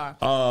 Yes, they are.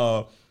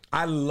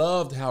 I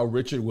loved how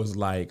Richard was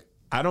like,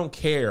 I don't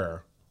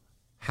care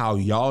how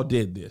y'all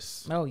did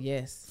this. Oh,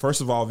 yes.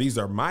 First of all, these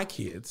are my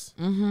kids,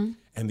 and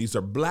these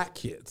are black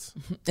kids.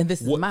 And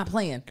this is my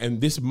plan. And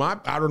this I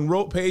done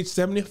wrote page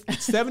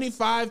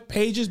 75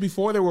 pages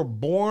before they were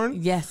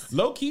born. Yes.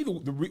 Low key,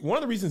 one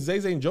of the reasons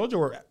Zay Zay and JoJo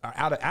were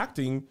out of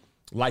acting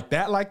like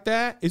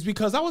that is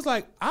because I was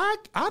like, I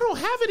don't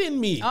have it in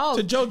me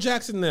to Joe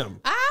Jackson them.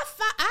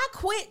 I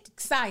quit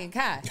Cy and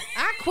Kai.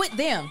 I quit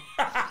them.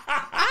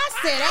 I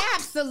said,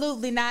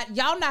 absolutely not.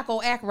 Y'all not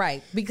going to act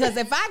right. Because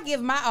if I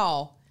give my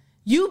all,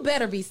 you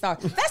better be sorry.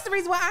 That's the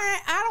reason why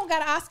I don't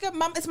got an Oscar.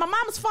 It's my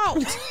mama's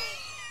fault.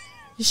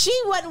 She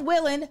wasn't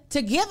willing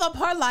to give up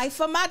her life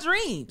for my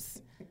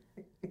dreams.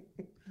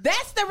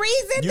 That's the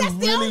reason. That's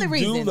the only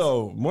reason. You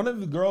though. One of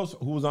the girls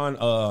who was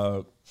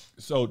on,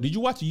 so did you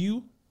watch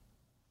You?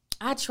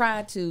 I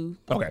tried to.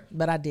 Okay.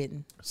 But I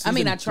didn't.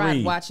 Season I tried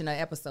 3. watching an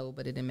episode,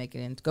 but it didn't make it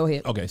in. Go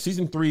ahead. Okay,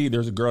 season 3.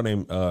 There's a girl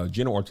named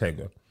Jenna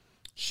Ortega.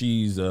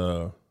 She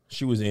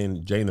was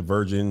in Jane the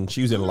Virgin.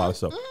 She was in a lot of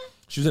stuff.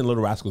 She was in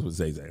Little Rascals with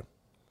Zay Zay.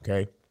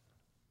 Okay.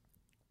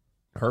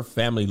 Her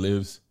family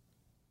lives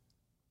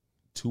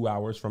 2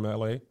 hours from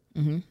LA.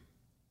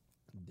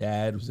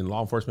 Dad was in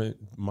law enforcement.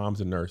 Mom's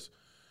a nurse.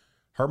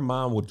 Her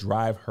mom would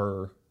drive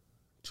her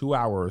 2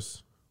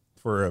 hours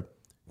for a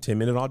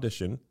 10-minute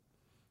audition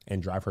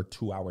and drive her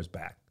 2 hours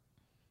back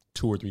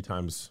 2 or 3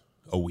 times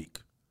a week.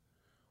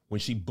 When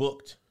she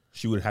booked,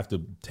 she would have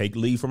to take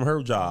leave from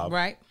her job,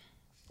 Right.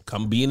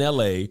 come be in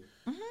LA,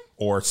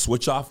 or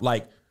switch off.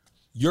 Like,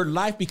 your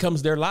life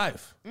becomes their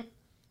life.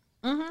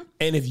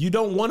 And if you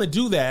don't want to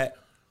do that,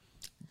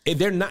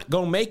 they're not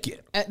going to make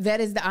it. That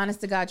is the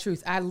honest to God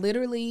truth. I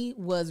literally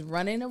was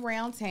running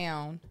around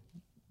town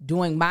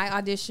doing my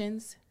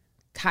auditions.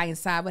 Kai and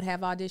Sai would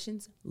have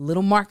auditions.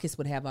 Little Marcus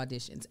would have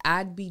auditions.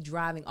 I'd be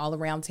driving all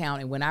around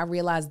town. And when I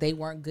realized they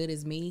weren't good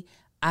as me,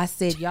 I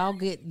said,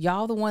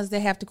 y'all the ones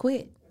that have to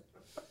quit.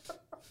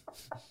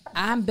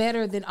 I'm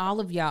better than all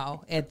of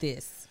y'all at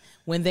this.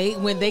 When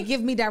they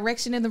give me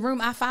direction in the room,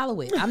 I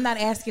follow it. I'm not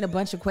asking a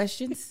bunch of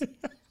questions.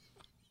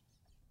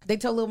 They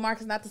told Little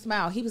Marcus not to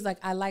smile. He was like,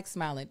 I like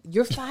smiling.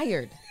 You're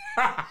fired.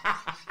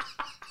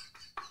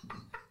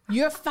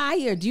 You're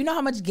fired. Do you know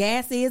how much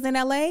gas is in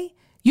LA?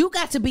 You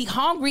got to be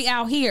hungry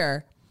out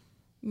here.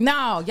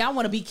 No, y'all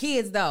want to be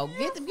kids though.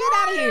 Get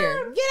out of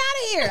here. Get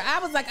out of here. I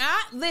was like,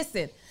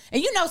 listen.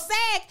 And you know,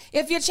 SAG,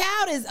 if your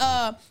child is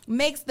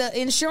makes the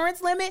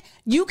insurance limit,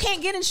 you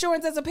can't get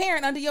insurance as a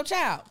parent under your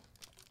child.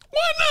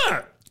 Why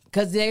not?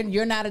 Because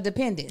you're not a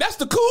dependent. That's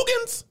the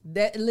Cougans.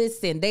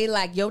 Listen, they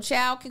like your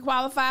child can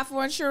qualify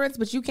for insurance,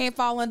 but you can't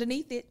fall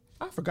underneath it.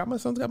 I forgot my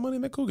son's got money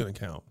in that Coogan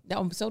account.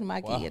 No, so do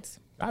my kids.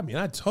 I mean,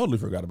 I totally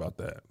forgot about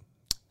that.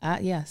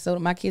 Yeah, so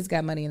my kids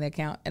got money in that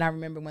account. And I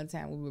remember one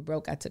time we were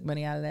broke, I took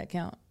money out of that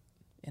account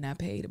and I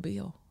paid a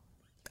bill.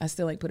 I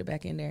still ain't put it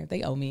back in there.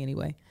 They owe me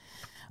anyway.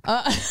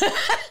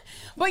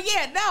 But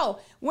yeah, no,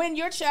 when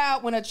a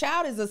child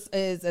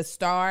is a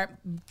star,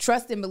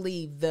 trust and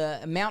believe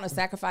the amount of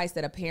sacrifice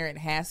that a parent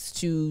has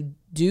to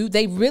do,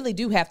 they really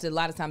do have to a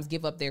lot of times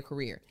give up their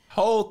career.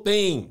 Whole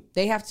thing.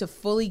 They have to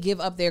fully give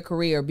up their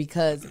career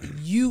because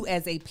you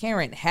as a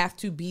parent have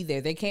to be there.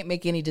 They can't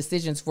make any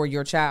decisions for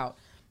your child.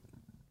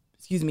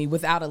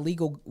 Without a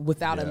legal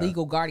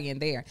guardian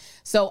there.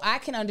 So I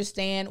can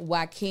understand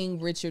why King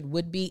Richard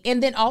would be.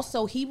 And then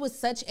also he was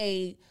such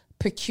a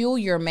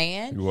peculiar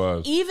man. He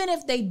was. Even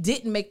if they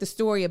didn't make the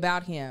story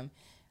about him,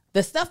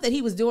 the stuff that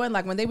he was doing,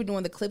 like when they were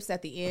doing the clips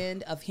at the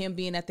end of him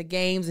being at the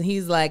games and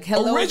he's like,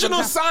 hello.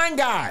 Original sign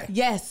guy.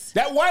 Yes.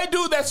 That white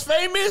dude that's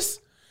famous,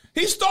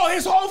 he stole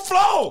his whole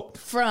flow.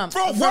 From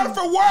word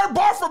for word,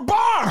 bar for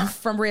bar.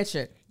 From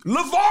Richard.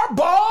 LeVar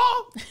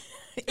Ball.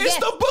 It's Yes.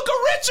 the Book of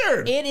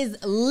Richard. It is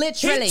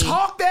literally. He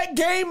talked that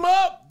game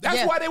up. That's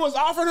Yeah. why they was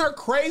offering her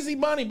crazy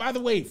money. By the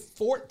way,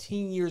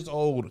 14 years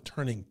old,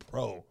 turning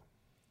pro.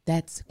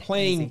 That's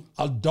Playing crazy.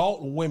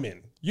 adult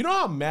women. You know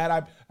how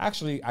mad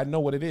I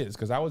know what it is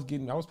because I was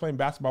playing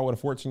basketball with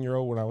a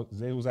 14-year-old when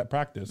Zay was at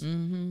practice.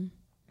 Mm-hmm.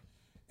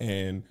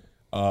 And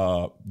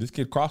this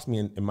kid crossed me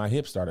and my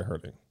hip started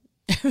hurting.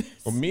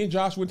 When me and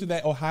Josh went to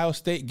that Ohio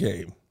State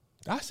game,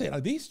 I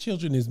said, these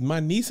children is my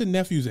niece and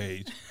nephew's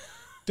age.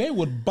 They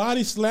would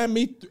body slam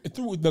me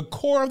through the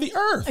core of the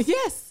earth.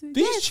 Yes.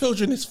 These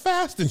children is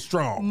fast and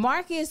strong.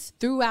 Marcus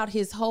threw out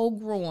his whole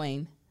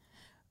groin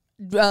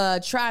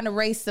trying to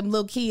race some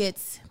little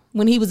kids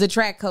when he was a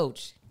track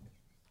coach.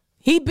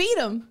 He beat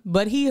him,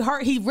 but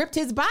he ripped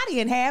his body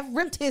in half,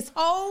 ripped his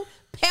whole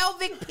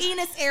pelvic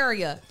penis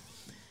area.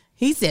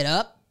 He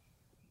said,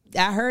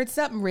 I heard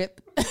something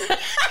rip.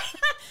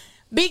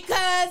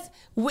 Because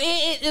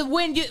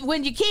when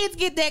your kids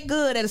get that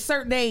good at a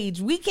certain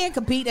age, we can't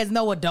compete as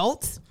no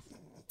adults.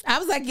 I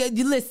was like,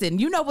 listen,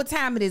 you know what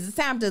time it is. It's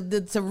time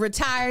to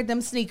retire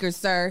them sneakers,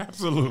 sir.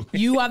 Absolutely.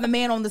 You are the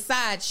man on the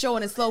side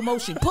showing in slow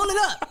motion. Pull it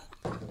up.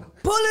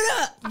 Pull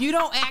it up. You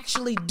don't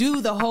actually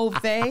do the whole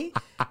thing.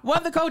 One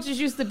of the coaches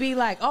used to be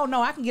like, oh,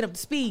 no, I can get up to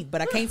speed,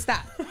 but I can't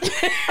stop.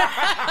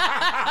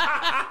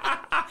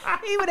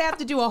 He would have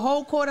to do a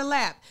whole quarter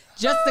lap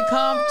just to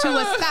come to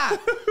a stop.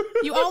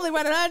 You only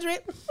run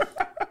 100?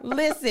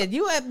 Listen,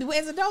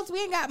 as adults,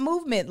 we ain't got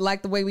movement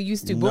like the way we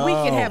used to, but we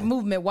can have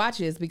movement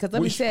watches because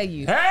let me tell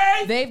you,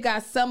 they've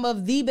got some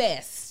of the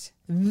best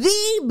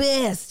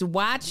watches, the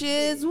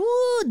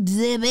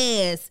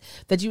best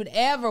that you would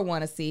ever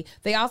want to see.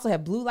 They also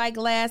have blue light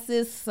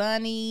glasses,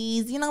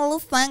 sunnies, little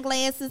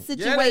sunglasses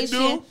situation,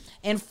 do.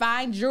 and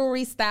fine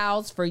jewelry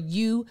styles for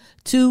you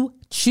to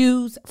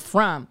choose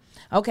from.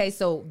 Okay,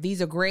 so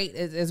these are great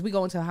as we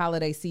go into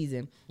holiday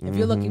season. If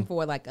you're looking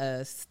for like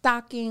a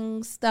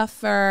stocking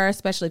stuffer,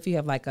 especially if you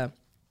have like if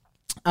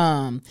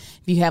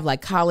you have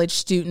like college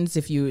students,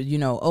 if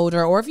you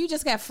older, or if you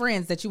just got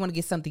friends that you want to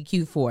get something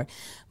cute for,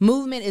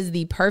 Movement is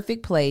the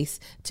perfect place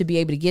to be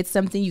able to get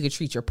something. You can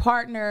treat your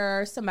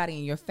partner, somebody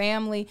in your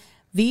family.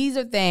 These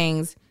are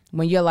things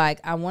when you're like,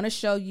 I want to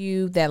show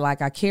you that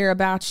like I care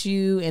about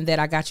you and that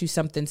I got you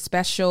something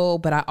special,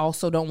 but I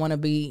also don't want to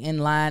be in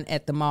line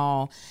at the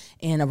mall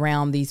and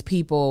around these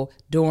people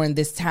during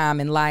this time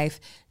in life.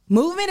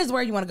 Movement is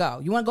where you want to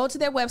go. You want to go to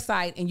their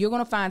website and you're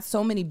going to find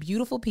so many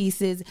beautiful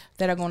pieces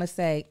that are going to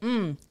say,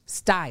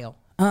 style,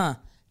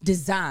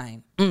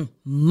 design,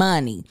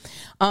 money.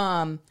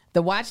 The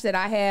watch that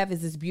I have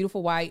is this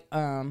beautiful white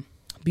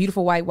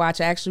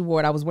watch. I actually wore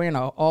it. I was wearing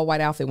an all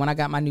white outfit when I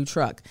got my new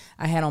truck.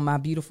 I had on my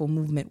beautiful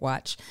Movement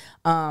watch.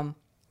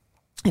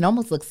 It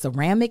almost looks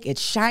ceramic.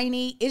 It's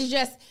shiny.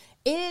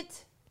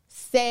 It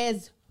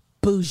says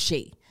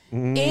bougie.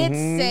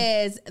 It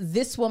says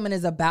this woman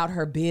is about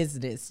her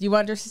business. You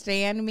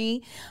understand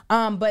me?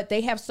 But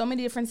they have so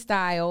many different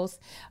styles.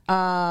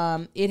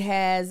 It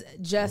has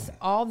just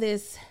all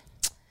this.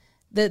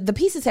 The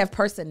pieces have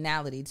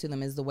personality to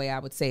them is the way I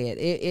would say it.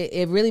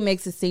 It really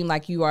makes it seem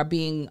like you are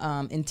being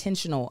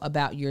intentional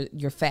about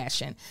your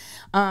fashion.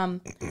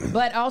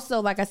 But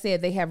also, like I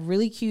said, they have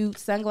really cute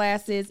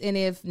sunglasses. And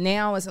if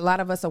now as a lot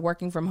of us are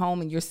working from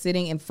home and you're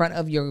sitting in front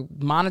of your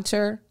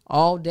monitor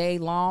all day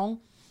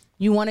long,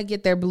 you want to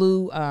get their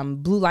blue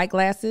light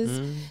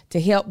glasses to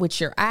help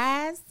with your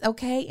eyes,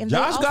 okay? And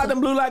Josh got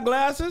them blue light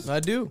glasses. I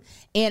do.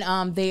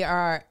 And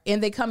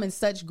they come in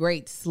such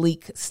great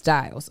sleek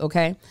styles,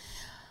 okay?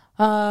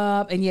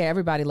 And yeah,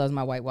 everybody loves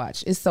my white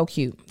watch. It's so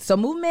cute. So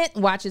Movement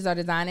watches are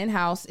designed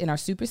in-house and are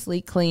super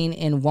sleek, clean,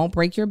 and won't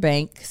break your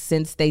bank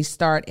since they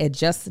start at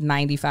just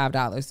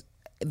 $95.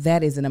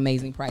 That is an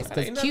amazing price.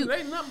 Ain't Cute.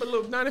 nothing but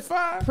little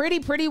 95.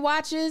 Pretty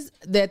watches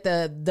that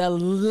the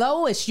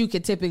lowest you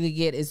could typically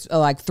get is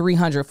like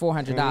 $300,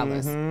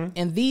 $400.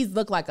 And these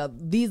look like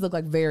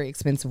very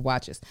expensive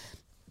watches.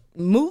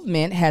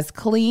 Movement has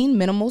clean,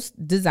 minimal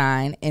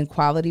design and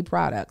quality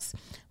products.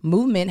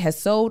 Movement has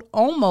sold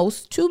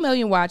almost 2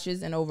 million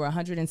watches in over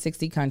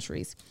 160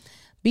 countries.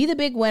 Be the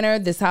big winner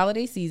this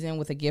holiday season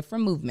with a gift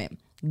from Movement.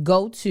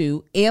 Go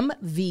to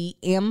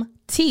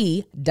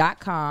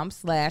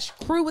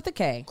mvmt.com/crew with a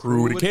K.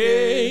 Crew with a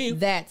K.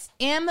 That's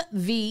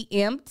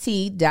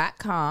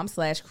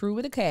mvmt.com/crew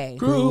with a K.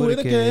 Crew with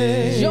a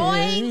K.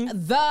 Join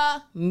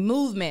the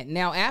movement.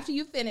 Now, after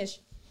you finish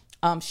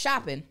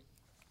shopping,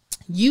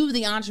 you,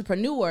 the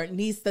entrepreneur,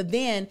 needs to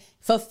then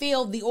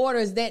fulfill the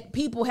orders that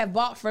people have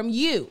bought from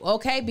you,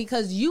 okay?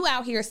 Because you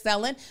out here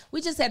selling. We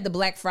just had the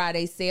Black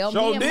Friday sale.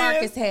 Me and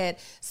Marcus had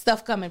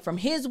stuff coming from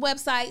his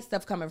website,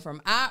 stuff coming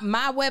from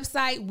my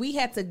website. We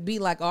had to be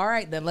like, all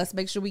right, then let's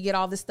make sure we get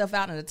all this stuff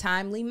out in a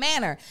timely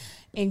manner.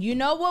 And you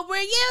know what we're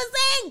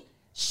using?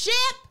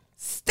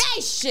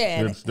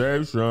 ShipStation.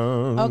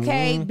 ShipStation.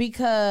 Okay,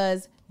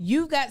 because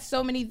you've got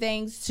so many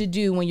things to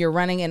do when you're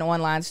running an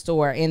online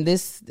store, and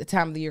this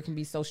time of the year can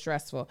be so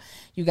stressful.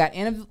 You got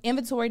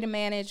inventory to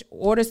manage,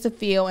 orders to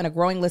fill, and a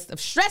growing list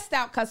of stressed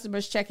out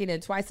customers checking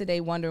in twice a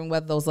day wondering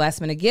whether those last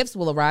minute gifts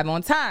will arrive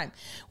on time.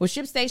 With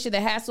ShipStation,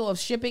 the hassle of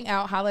shipping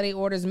out holiday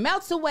orders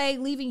melts away,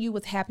 leaving you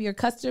with happier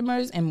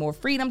customers and more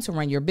freedom to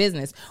run your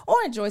business or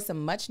enjoy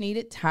some much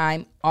needed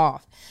time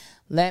off.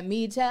 Let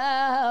me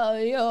tell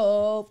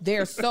you,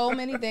 there are so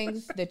many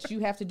things that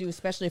you have to do,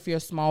 especially if you're a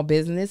small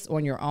business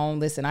on your own.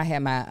 Listen, I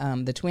had my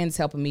the twins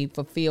helping me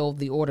fulfill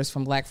the orders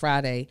from Black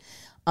Friday.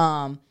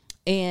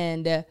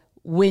 And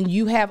when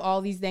you have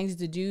all these things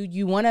to do,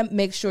 you want to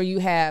make sure you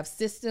have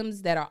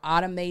systems that are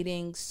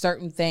automating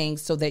certain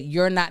things so that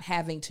you're not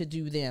having to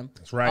do them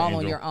all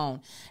on your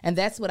own. And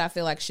that's what I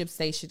feel like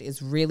ShipStation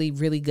is really,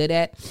 really good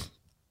at,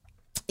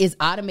 is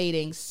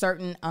automating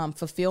certain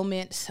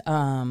fulfillment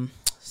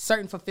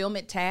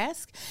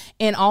tasks,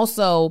 and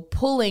also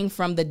pulling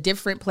from the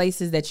different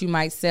places that you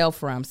might sell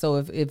from. So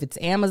if it's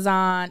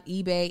Amazon,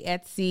 eBay,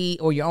 Etsy,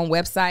 or your own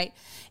website,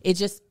 it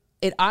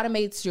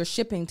automates your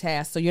shipping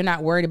tasks so you're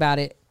not worried about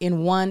it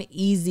in one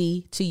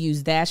easy to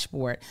use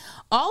dashboard.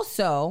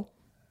 Also,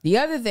 the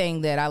other thing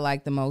that I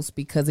like the most,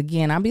 because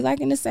again, I'll be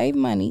liking to save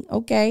money,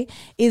 okay,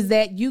 is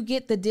that you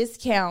get the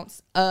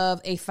discounts of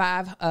a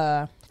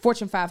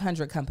Fortune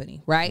 500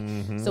 company, right?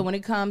 So when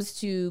it comes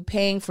to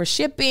paying for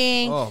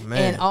shipping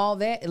and all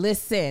that,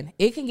 listen,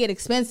 it can get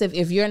expensive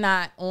if you're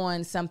not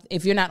on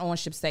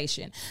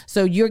ShipStation.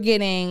 So you're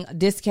getting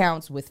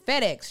discounts with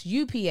FedEx,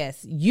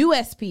 UPS,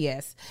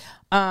 USPS.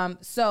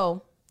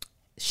 So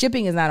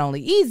shipping is not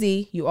only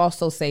easy, you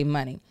also save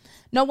money.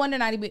 No wonder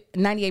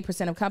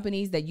 98% of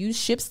companies that use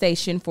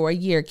ShipStation for a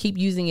year keep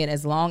using it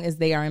as long as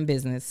they are in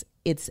business.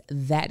 It's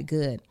that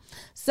good.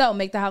 So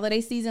make the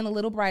holiday season a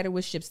little brighter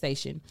with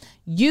ShipStation.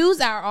 Use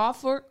our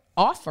offer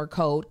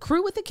code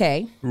Crew with a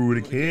K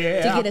to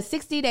get a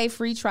 60-day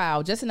free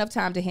trial, just enough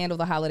time to handle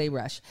the holiday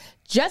rush.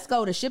 Just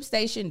go to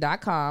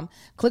ShipStation.com,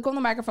 click on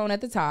the microphone at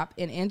the top,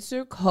 and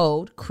enter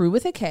code Crew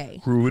with a K.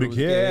 Crew with a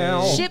K.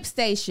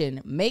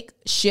 ShipStation. Make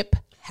ship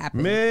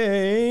happen.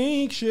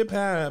 Make ship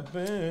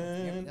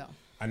happen. Here we go.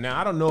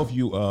 Now, I don't know if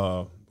you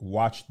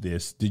watched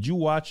this. Did you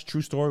watch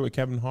True Story with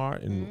Kevin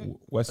Hart and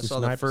Wesley Snipes? I saw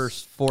the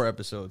first 4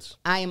 episodes.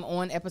 I am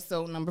on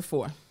episode number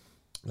 4.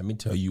 Let me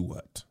tell you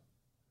what.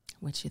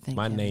 What you think?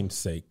 My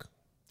namesake,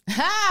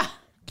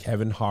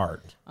 Kevin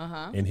Hart,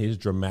 in his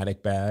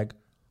dramatic bag.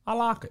 I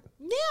like it.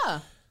 Yeah.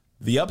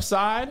 The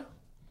Upside,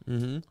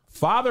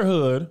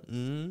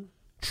 Fatherhood,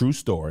 True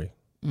Story.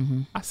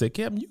 I said,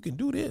 Kevin, you can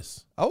do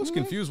this. I was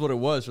confused what it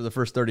was for the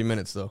first 30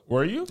 minutes, though.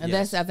 Were you? And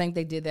I think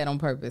they did that on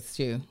purpose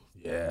too.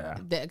 Yeah.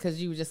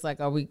 Because you were just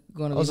like, are we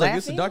going to be I was laughing? like,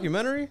 this is a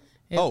documentary?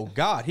 Oh,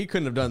 God, he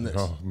couldn't have done this.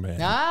 Oh,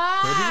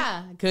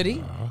 man. Could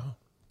he?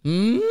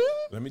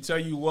 Let me tell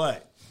you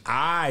what.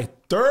 I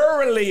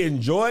thoroughly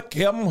enjoyed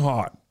Kevin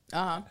Hart.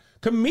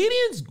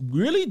 Comedians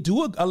really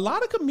do. A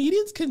lot of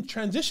comedians can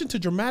transition to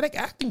dramatic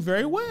acting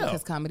very well.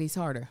 Because comedy's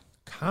harder.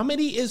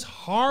 Comedy is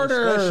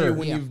harder. Especially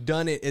when you've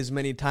done it as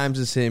many times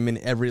as him in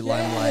every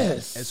limelight,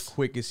 as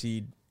quick as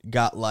he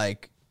got,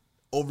 like,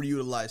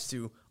 overutilized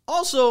too.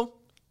 Also,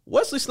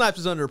 Wesley Snipes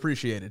is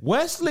underappreciated.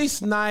 Wesley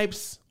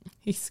Snipes,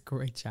 He's a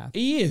great job.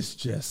 he is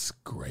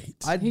just great.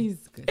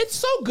 He's good. It's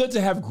so good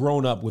to have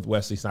grown up with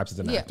Wesley Snipes as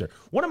an actor.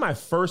 One of my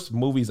first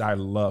movies I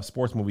love,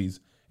 sports movies,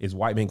 is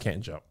White Men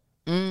Can't Jump.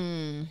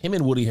 Him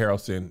and Woody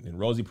Harrelson and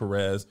Rosie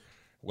Perez,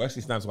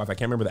 Wesley Snipes' wife. I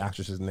can't remember the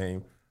actress's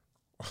name.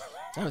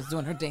 I was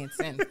doing her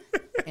dancing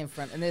in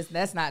front. And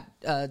that's not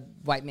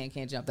White Man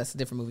Can't Jump. That's a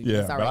different movie.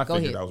 Yeah, Sorry, but I go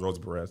figured ahead. that was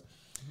Rosie Perez.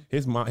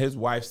 His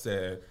wife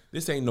said,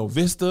 "This ain't no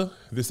vista,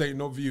 this ain't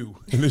no view,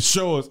 and this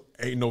show us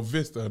ain't no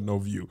vista, no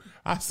view."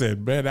 I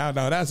said, "Man, now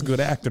that's good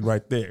acting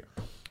right there."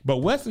 But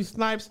Wesley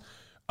Snipes,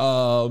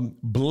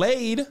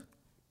 Blade,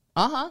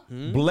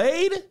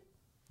 Blade,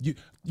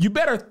 you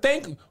better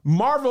thank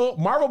Marvel.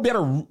 Marvel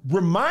better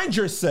remind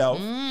yourself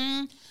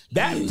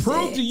that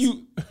proved to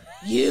you.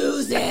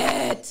 Use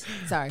it.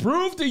 Sorry.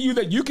 Prove to you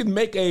that you can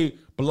make a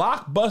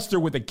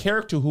blockbuster with a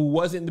character who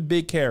wasn't the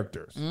big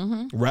characters,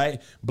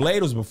 right?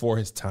 Blade was before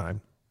his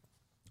time.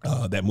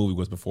 That movie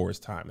was before his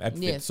time. That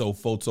fits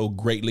so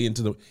greatly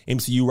into the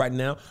MCU right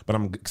now. But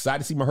I'm excited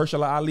to see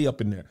Mahershala Ali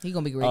up in there. He's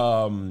gonna be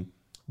great.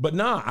 But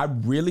nah, I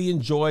really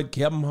enjoyed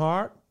Kevin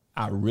Hart.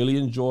 I really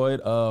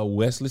enjoyed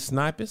Wesley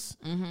Snipes.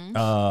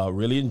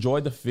 Really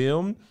enjoyed the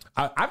film.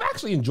 I've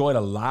actually enjoyed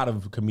a lot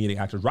of comedic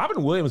actors.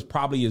 Robin Williams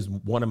probably is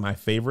one of my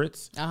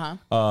favorites.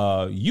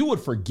 You would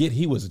forget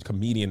he was a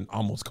comedian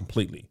almost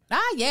completely.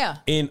 Yeah.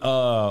 In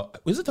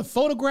was it The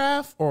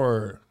Photograph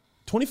or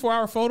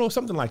 24-Hour Photo,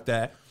 something like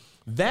that?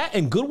 That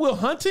and Good Will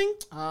Hunting.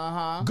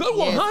 Good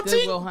Will Hunting.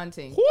 Good Will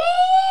Hunting. Woo!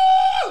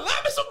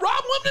 Let me some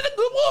Robin Williams and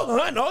Good Will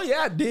Hunting. Oh yeah,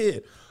 I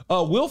did.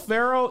 Will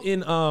Ferrell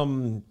in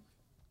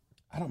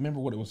I don't remember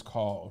what it was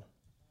called.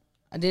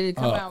 Did it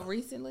come out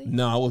recently?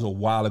 No, it was a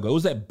while ago. It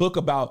was that book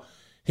about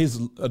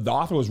the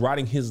author was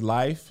writing his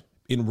life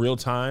in real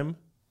time.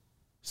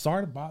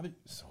 Sorry to bother you.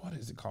 So what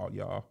is it called,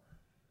 y'all?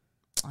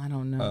 I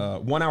don't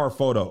know. 1 Hour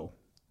Photo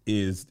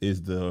is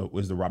the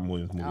Robin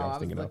Williams movie I was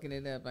thinking of. looking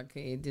it up.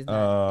 Okay, it's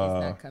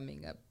not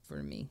coming up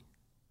for me.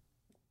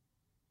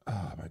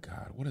 Oh my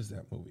God, what is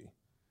that movie?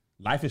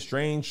 Life is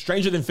Strange.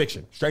 Stranger Than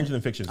Fiction. Stranger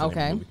Than Fiction is the name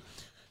of the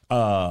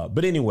movie.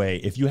 But anyway,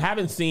 if you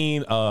haven't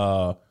seen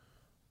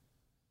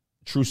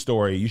True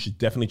Story, you should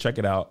definitely check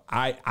it out.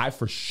 I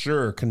for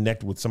sure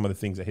connect with some of the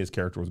things that his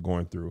character was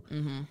going through.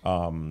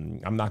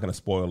 I'm not going to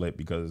spoil it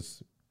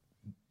because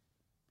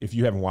if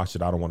you haven't watched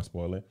it, I don't want to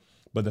spoil it.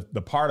 But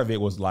the part of it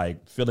was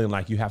like feeling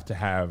like you have to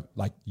have,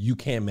 like, you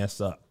can't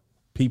mess up.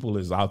 People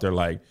is out there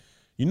like,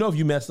 if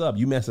you mess up,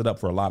 you mess it up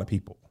for a lot of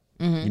people.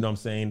 You know what I'm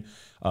saying?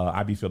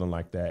 I be feeling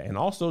like that. And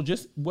also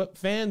just what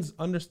fans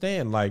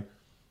understand, like,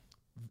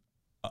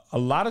 a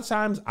lot of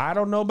times, I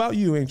don't know about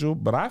you, Angel,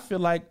 but I feel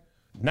like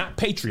not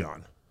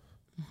Patreon.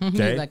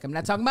 Okay? Like, I'm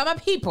not talking about my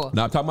people.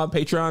 Not talking about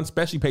Patreon,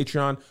 especially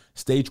Patreon,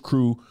 stage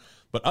crew.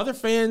 But other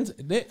fans,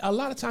 a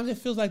lot of times it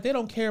feels like they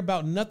don't care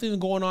about nothing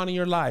going on in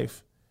your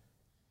life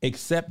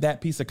except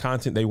that piece of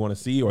content they want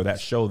to see or that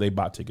show they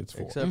bought tickets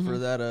for. Except for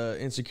that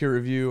Insecure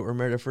review or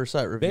Married at First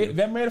Sight review.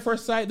 That Married at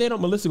First Sight,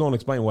 Melissa going to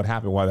explain what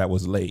happened, why that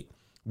was late.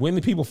 When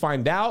the people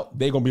find out,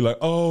 they're going to be like,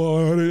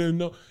 oh, I didn't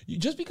know.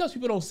 Just because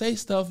people don't say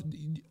stuff,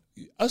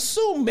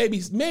 assume maybe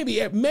it's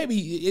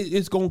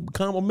gonna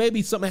come, or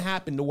maybe something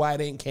happened to why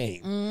it ain't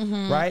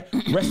came. Right?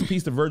 Rest in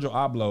peace to Virgil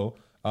Abloh.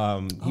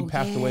 He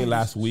passed away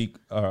last week.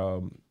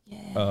 Last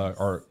week.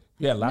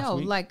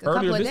 Like a Earlier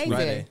couple of this days week.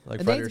 Friday,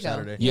 like Friday or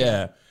Saturday.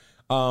 Yeah.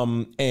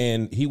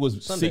 And he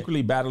was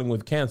secretly battling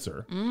with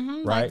cancer.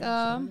 Right?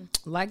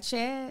 Like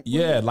Chad.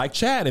 Yeah, like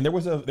Chad. And there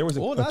was a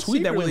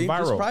tweet that went viral.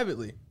 Just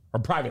privately. Or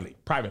privately.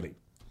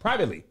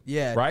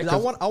 Yeah. Right? I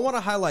want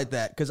to highlight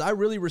that because I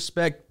really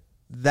respect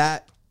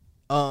that.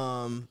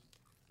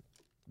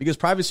 Because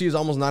privacy is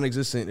almost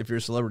non-existent if you're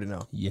a celebrity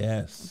now.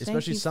 Yes.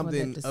 Especially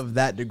something of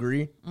that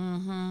degree.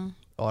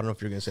 Oh, I don't know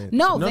if you're going to say it.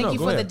 No, thank you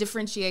for the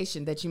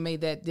differentiation that you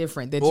made that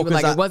different. That you were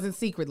like, it wasn't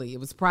secretly, it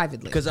was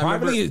privately. Because I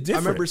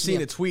remember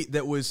seeing a tweet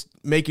that was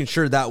making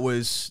sure that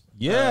was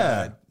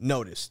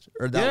noticed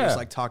or that was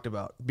like talked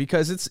about.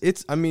 Because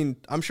it's I mean,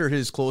 I'm sure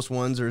his close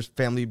ones or his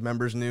family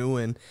members knew.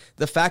 And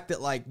the fact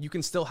that like you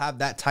can still have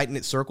that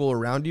tight-knit circle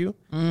around you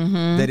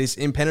that is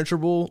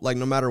impenetrable, like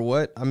no matter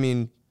what. I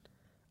mean,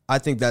 I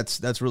think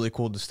that's really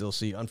cool to still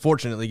see,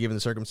 unfortunately, given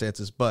the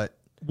circumstances. But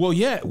Well,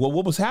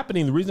 what was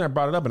happening, the reason I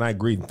brought it up, and I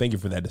agree, and thank you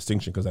for that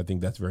distinction, because I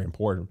think that's very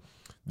important.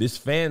 This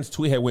fan's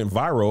tweet had went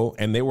viral,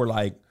 and they were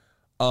like,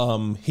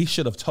 he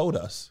should have told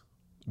us,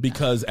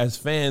 because as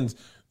fans,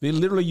 they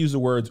literally use the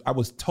words, I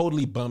was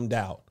totally bummed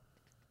out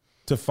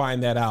to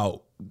find that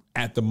out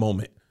at the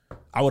moment.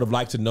 I would have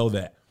liked to know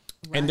that.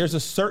 Right. And there's a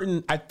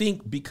certain, I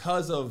think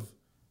because of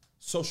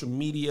social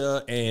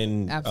media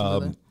and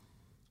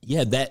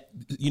that,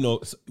 you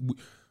know,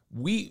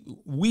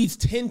 we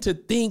tend to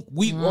think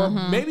or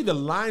maybe the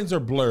lines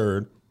are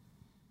blurred,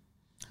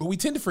 but we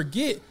tend to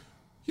forget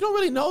you don't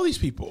really know these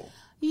people.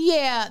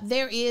 Yeah,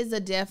 there is a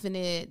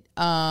definite,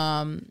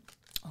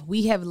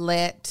 we have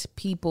let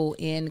people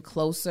in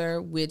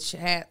closer, which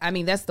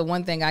that's the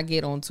one thing I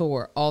get on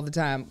tour all the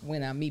time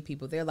when I meet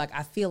people. They're like,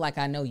 I feel like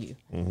I know you.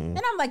 And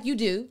I'm like, you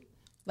do.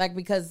 Like,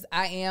 because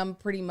I am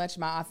pretty much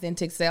my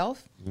authentic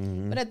self.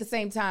 But at the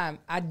same time,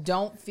 I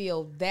don't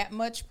feel that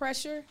much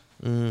pressure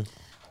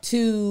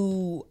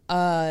to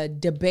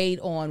debate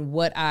on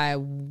what I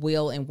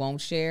will and won't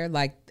share.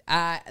 Like,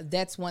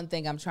 that's one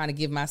thing I'm trying to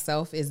give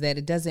myself, is that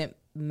it doesn't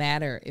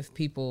matter if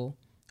people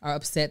are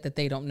upset that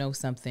they don't know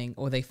something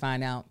or they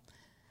find out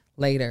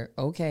later.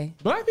 Okay.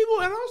 Black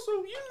people, and also,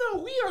 you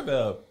know, we are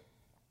the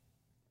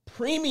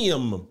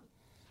premier,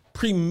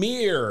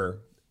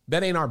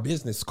 that ain't our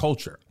business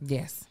culture.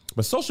 Yes.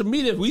 But social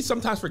media, we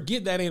sometimes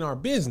forget that ain't our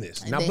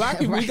business. Now, black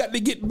people, we got to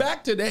get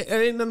back to that.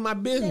 That ain't none of my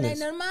business. That ain't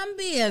none of my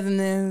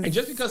business. And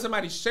just because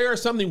somebody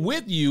shares something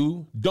with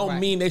you, don't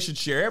mean they should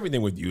share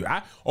everything with you.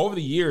 Over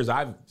the years,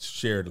 I've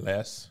shared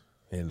less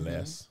and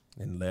less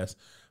and less.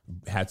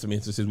 Had some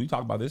instances, we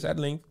talked about this at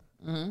length,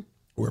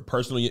 where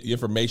personal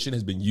information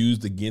has been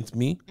used against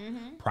me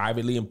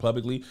privately and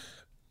publicly.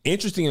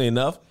 Interestingly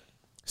enough,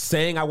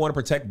 saying I want to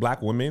protect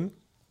black women,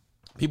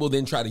 people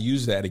then try to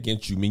use that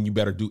against you, mean you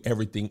better do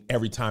everything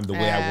every time the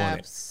way I want it.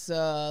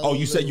 Absolutely. Oh,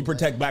 you said you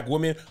protect black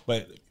women,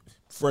 but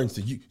for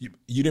instance,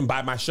 you didn't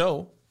buy my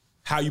show.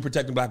 How are you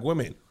protecting black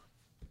women?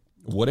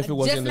 What if it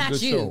wasn't a good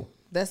show?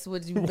 That's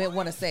what you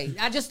want to say.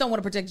 I just don't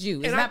want to protect you.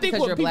 It's and not because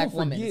you're a black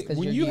woman. It's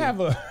when you have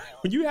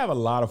a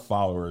lot of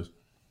followers,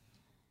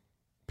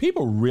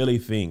 people really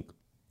think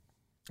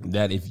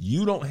that if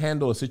you don't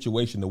handle a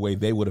situation the way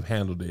they would have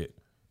handled it,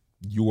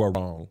 you are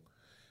wrong.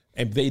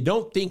 And they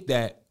don't think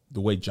that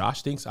the way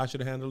Josh thinks I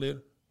should have handled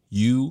it,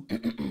 you,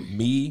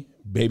 me,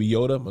 Baby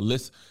Yoda,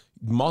 Melissa,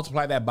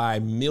 multiply that by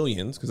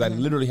millions, because I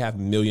literally have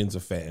millions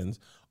of fans,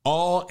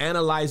 all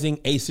analyzing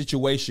a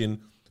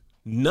situation,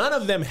 none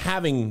of them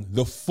having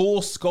the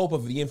full scope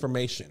of the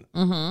information,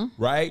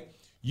 right?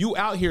 You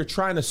out here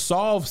trying to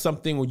solve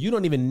something where you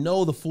don't even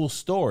know the full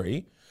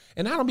story.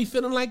 And I don't be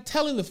feeling like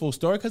telling the full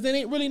story because it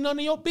ain't really none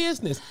of your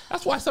business.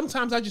 That's why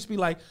sometimes I just be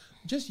like,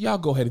 just y'all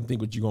go ahead and think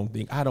what you're going to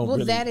think. I don't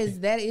really that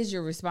is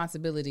your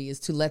responsibility,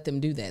 is to let them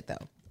do that,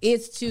 though.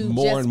 It's to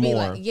more just and be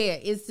more. like,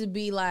 it's to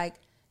be like,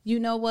 you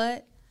know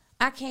what?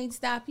 I can't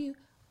stop you.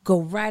 Go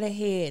right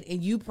ahead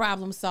and you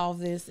problem solve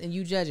this and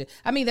you judge it.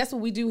 I mean, that's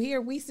what we do here.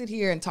 We sit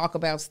here and talk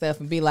about stuff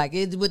and be like,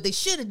 it's what they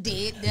should have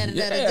did. We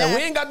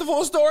ain't got the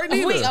full story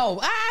neither.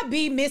 I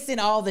be missing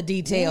all the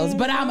details,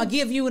 but I'm going to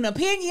give you an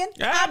opinion.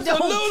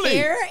 Absolutely. I don't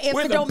care if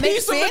with it don't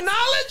make sense. With a piece of the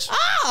knowledge?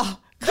 Oh,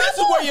 this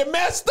is where you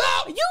messed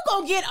up. You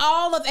going to get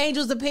all of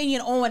Angel's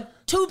opinion on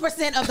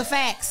 2% of the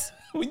facts.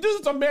 We do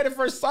this on Married at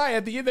First Sight.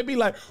 At the end, they be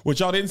like, what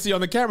y'all didn't see on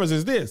the cameras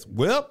is this.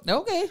 Well,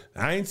 okay.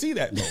 I ain't see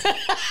that, though.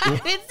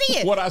 I didn't see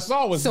it. What I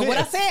saw was this. So what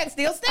I said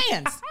still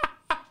stands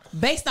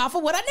based off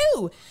of what I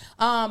knew.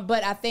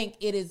 But I think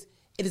it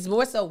is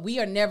more so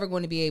we are never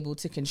going to be able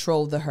to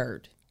control the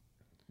herd.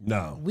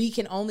 No. We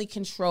can only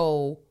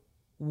control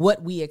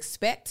what we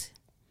expect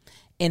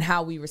and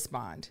how we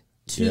respond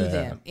to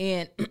them.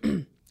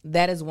 And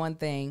that is one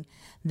thing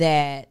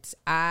that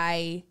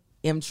I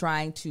am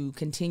trying to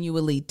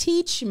continually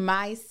teach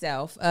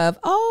myself of,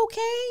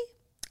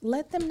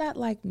 let them not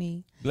like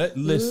me.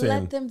 Listen.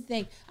 Let them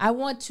think. I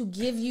want to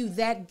give you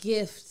that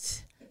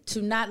gift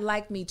to not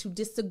like me, to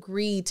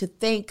disagree, to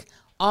think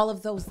all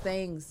of those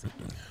things.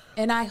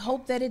 And I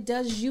hope that it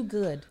does you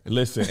good.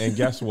 Listen, and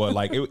guess what?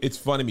 Like, it's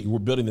funny. We're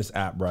building this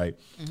app, right?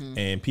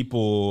 And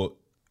people,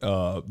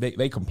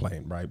 they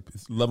complain, right?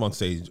 Love on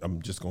Stage,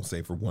 I'm just going to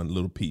say for one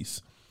little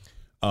piece.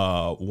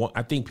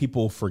 I think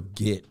people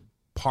forget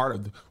part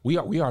of we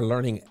are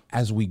learning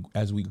as we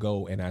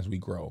go and as we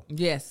grow.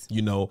 Yes.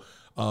 You know,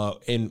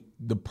 and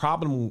the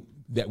problem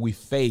that we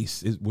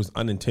face was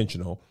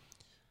unintentional.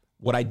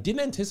 What I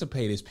didn't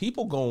anticipate is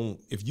people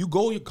if you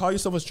call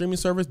yourself a streaming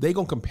service, they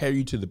gonna compare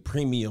you to the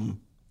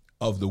premium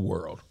of the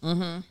world,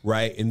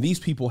 right? And these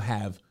people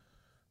have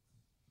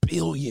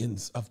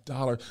billions of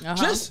dollars,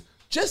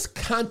 just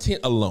content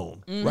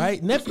alone,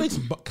 right? Netflix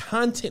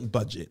content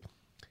budget.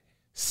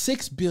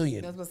 $6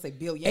 billion. I was going to say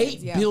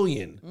billions. $8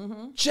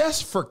 billion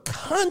just for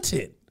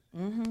content,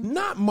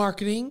 not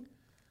marketing,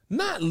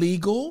 not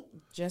legal.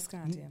 Just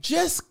content.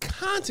 Just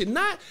content,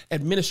 not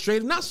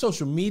administrative, not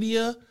social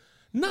media,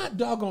 not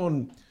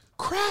doggone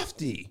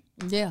crafty.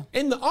 Yeah.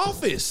 In the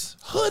office,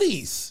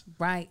 hoodies.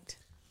 Right.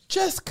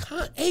 Just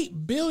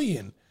 $8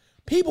 billion.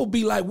 People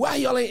be like, why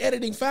y'all ain't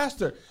editing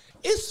faster?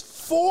 It's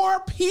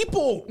 4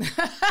 people.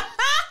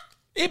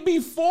 It be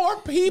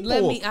 4 people.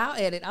 I'll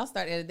edit. I'll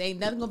start editing. Ain't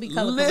nothing gonna be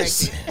color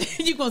corrected.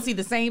 You gonna see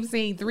the same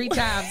scene 3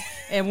 times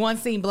and one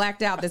scene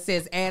blacked out that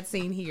says add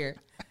scene here.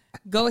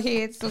 Go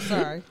ahead. So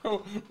sorry.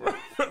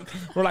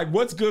 We're like,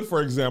 what's good,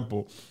 for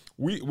example?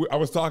 I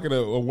was talking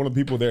to one of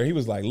the people there. He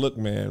was like, look,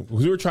 man,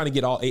 we were trying to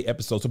get all 8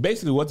 episodes. So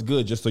basically what's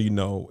good, just so you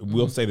know,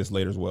 we'll say this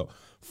later as well.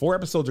 4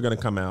 episodes are going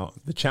to come out.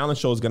 The challenge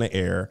show is going to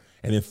air.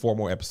 And then 4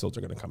 more episodes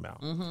are going to come out.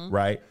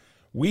 Right?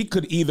 We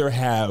could either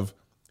have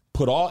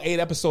put all 8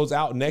 episodes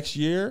out next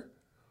year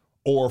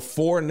or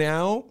 4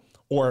 now,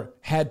 or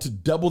had to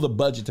double the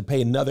budget to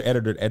pay another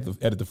editor to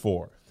edit the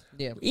 4.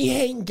 Yeah. We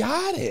ain't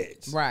got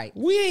it. Right.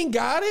 We ain't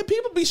got it.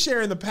 People be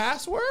sharing the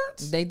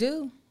passwords. They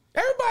do.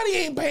 Everybody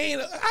ain't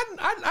paying.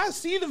 I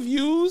see the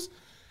views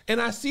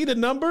and I see the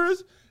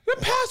numbers. The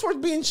passwords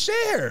being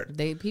shared.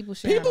 People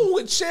share. People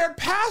with shared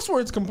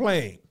passwords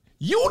complain.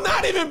 You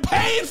not even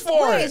paying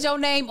for Where it. is your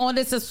name on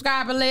the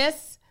subscriber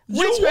list?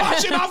 You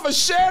watching off a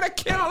shared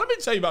account. Let me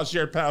tell you about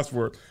shared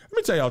password. Let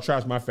me tell you how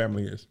trash my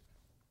family is.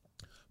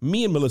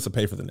 Me and Melissa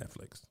pay for the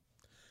Netflix.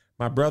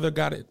 My brother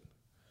got it.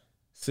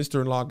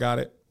 Sister-in-law got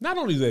it. Not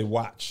only do they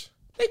watch,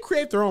 they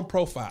create their own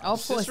profile. Oh,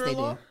 of course they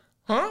do.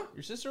 Huh?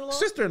 Your sister-in-law?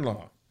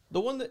 Sister-in-law. The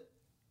one that...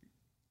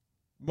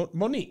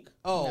 Monique.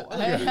 Oh, I was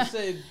going to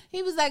say...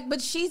 He was like,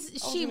 but she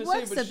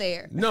works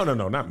there. No,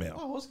 not Mel.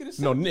 Oh, I was going to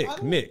say... No,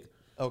 Nick.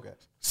 Okay.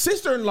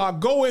 Sister-in-law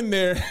go in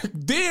there.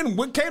 Then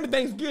when came to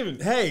Thanksgiving,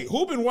 hey,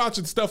 who been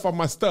watching stuff on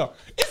my stuff?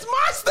 It's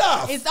my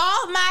stuff. It's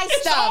all my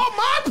It's stuff. all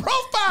my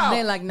profile.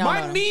 They're like, no.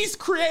 My niece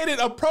created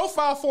a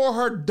profile for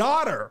her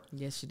daughter.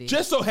 Yes, she did.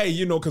 Just so,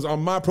 hey, because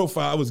on my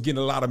profile, I was getting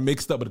a lot of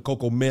mixed up with the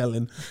Coco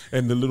Melon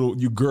and the little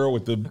girl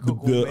with the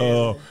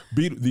beetle,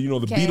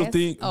 the beetle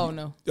thing. Oh,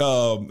 no.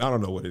 I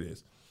don't know what it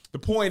is. The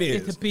point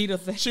is, it's a beetle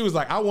thing. She was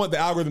like, I want the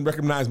algorithm to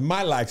recognize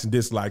my likes and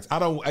dislikes. I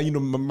don't,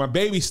 my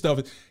baby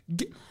stuff.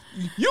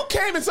 You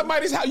came in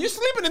somebody's house. You're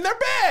sleeping in their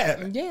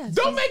bed. Yeah.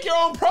 Don't make your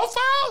own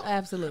profile.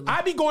 Absolutely.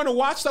 I be going to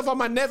watch stuff on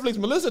my Netflix.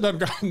 Melissa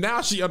doesn't.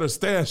 Now she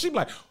understands. She be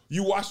like,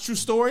 you watch True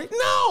Story?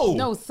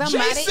 No,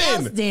 somebody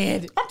else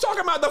did. I'm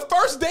talking about the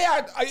first day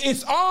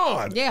it's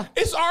on. Yeah.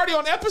 It's already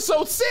on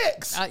episode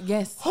 6.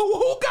 Yes.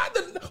 Who got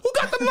the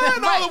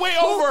line all the way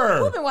over?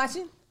 Who been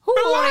watching?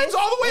 The line's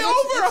all the way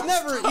over. It's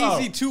never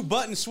easy to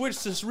button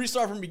switch to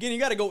restart from the beginning. You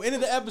got to go into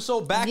the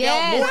episode, back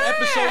out more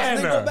episodes, and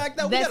then go back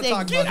down. We got to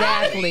talk about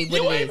exactly that.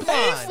 what You it ain't is.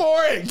 paying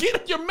for it.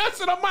 You're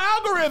messing up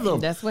my algorithm.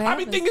 That's what I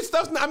happens. be thinking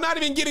stuff. I'm not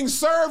even getting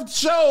served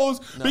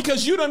shows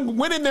because you done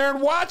went in there and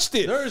watched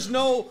it. There is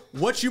no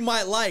what you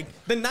might like.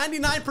 The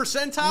 99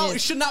 percentile, it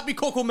should not be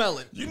Coco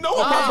Melon. You know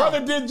what my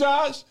brother did,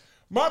 Josh?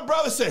 My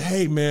brother said,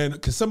 hey, man,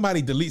 can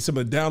somebody delete some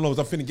of the downloads?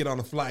 I'm finna get on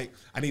a flight.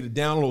 I need to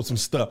download some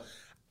stuff.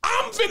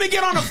 I'm finna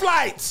get on a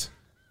flight.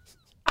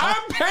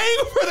 I'm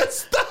paying for the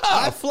stuff.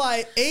 I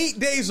fly 8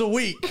 days a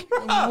week.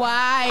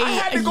 Why? I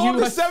had to go up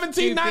to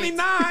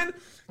 $17.99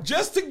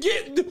 just to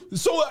get,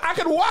 so I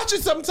could watch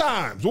it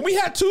sometimes. When we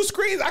had 2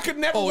 screens, I could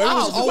never watch it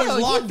was it.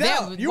 always locked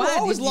out. You were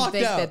always locked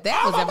out.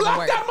 That was I'm ever locked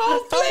work. out my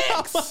own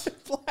flicks.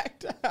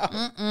 Blacked out.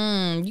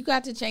 You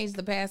got to change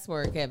the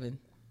password, Kevin.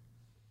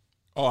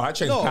 Oh, I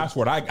changed the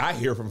password. I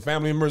hear from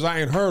family members I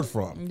ain't heard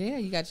from. Yeah,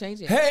 you got to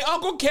change it. Hey,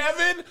 Uncle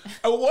Kevin,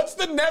 what's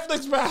the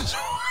Netflix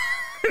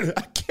password?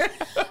 I can't.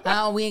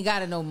 Oh, we ain't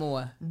got it no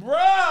more.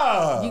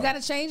 Bruh. You got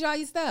to change all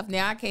your stuff.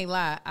 Now, I can't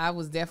lie. I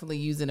was definitely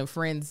using a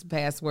friend's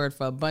password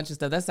for a bunch of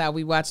stuff. That's how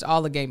we watched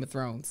all of Game of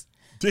Thrones.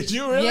 Did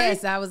you really?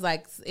 Yes, I was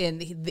like, and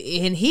they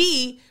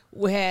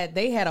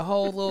had a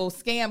whole little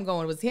scam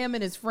going. It was him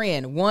and his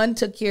friend. One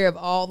took care of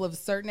all of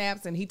certain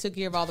apps, and he took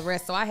care of all the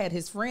rest. So I had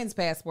his friend's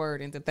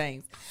password into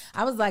things.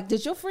 I was like,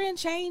 did your friend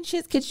change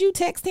his? Could you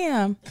text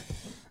him?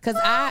 Because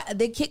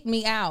they kicked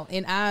me out,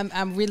 and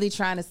I'm really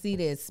trying to see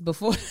this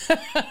before.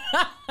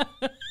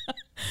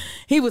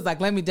 He was like,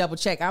 let me double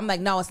check. I'm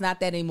like, no, it's not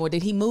that anymore.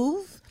 Did he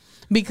move?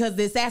 Because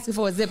it's asking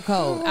for a zip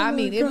code. I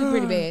mean, it'd be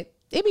pretty bad.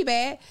 It'd be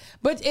bad.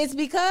 But it's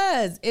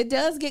because it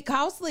does get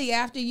costly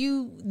after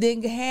you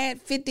then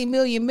had 50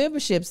 million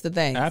memberships to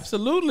things.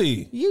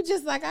 Absolutely. You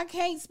just like, I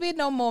can't spend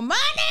no more money.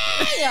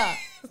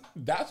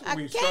 That's what I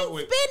we can't struggle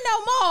with. spend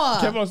no more.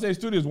 Kevin on Stage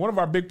Studios, one of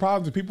our big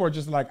problems is people are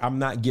just like, I'm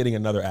not getting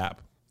another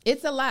app.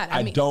 It's a lot.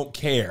 I don't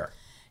care.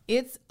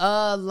 It's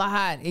a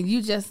lot. And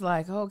you just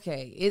like,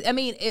 okay.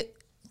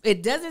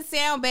 It doesn't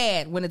sound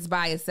bad when it's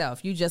by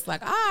itself. You just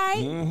like, all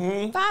right,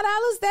 $5,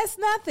 that's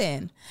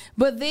nothing.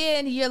 But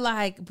then you're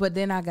like, but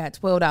then I got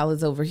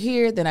 $12 over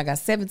here. Then I got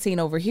 $17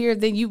 over here.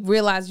 Then you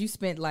realize you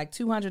spent like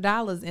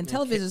 $200 in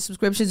television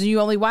subscriptions and you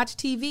only watch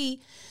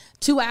TV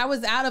 2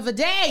 hours out of a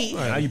day.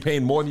 Now you're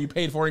paying more than you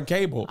paid for in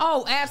cable.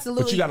 Oh,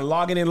 absolutely. But you got to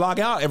log in and log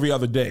out every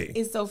other day.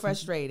 It's so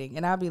frustrating.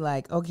 And I'll be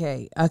like,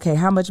 okay,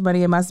 how much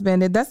money am I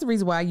spending? That's the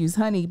reason why I use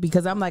Honey,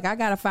 because I'm like, I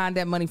got to find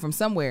that money from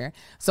somewhere.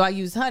 So I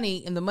use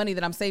Honey, and the money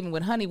that I'm saving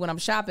with Honey when I'm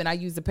shopping, I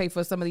use to pay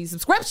for some of these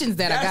subscriptions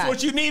that I got. That's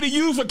what you need to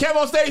use for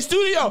Kevin on Stage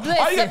Studio. Listen.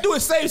 All you got to do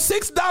is save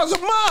 $6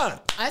 a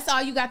month. That's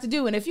all you got to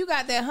do. And if you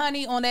got that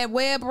Honey on that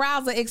web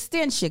browser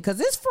extension, because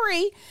it's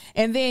free,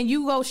 and then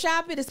you go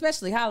shopping,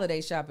 especially holiday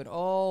shopping,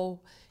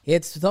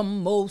 It's the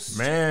most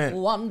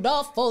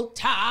wonderful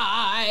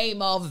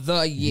time of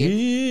the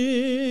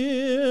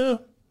year. Yeah.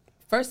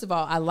 First of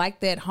all, I like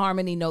that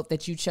harmony note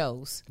that you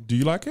chose. Do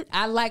you like it?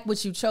 I like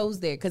what you chose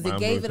there because it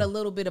gave it a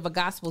little bit of a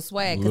gospel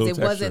swag because it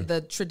wasn't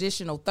the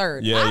traditional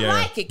third. I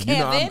like it,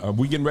 Kevin. You know,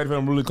 we getting ready for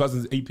Unruly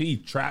Cousins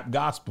EP, Trap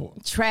Gospel.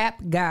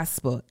 Trap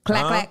Gospel.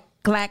 Clack, clack,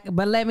 clack.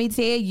 But let me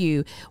tell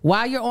you,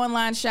 while you're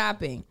online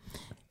shopping,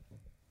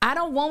 I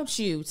don't want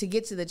you to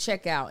get to the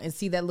checkout and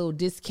see that little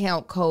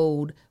discount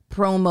code,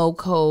 promo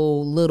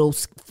code, little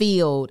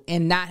field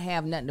and not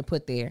have nothing to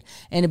put there.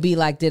 And it'd be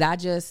like, did I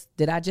just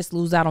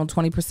lose out on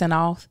 20%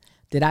 off?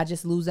 Did I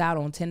just lose out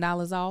on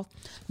 $10 off?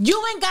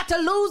 You ain't got to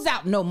lose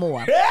out no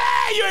more.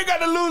 Hey, you ain't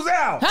got to lose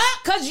out. Huh?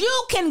 Because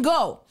you can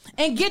go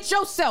and get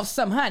yourself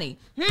some honey.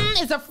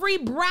 It's a free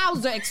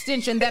browser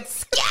extension that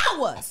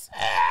scours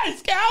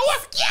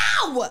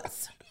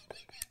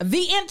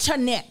the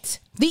internet,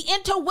 the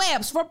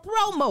interwebs for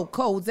promo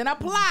codes and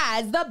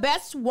applies the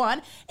best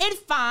one it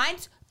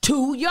finds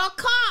to your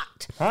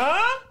cart.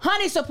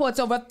 Honey supports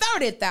over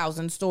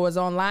 30,000 stores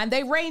online.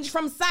 They range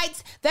from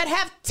sites that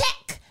have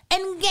tech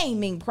and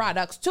gaming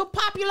products to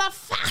popular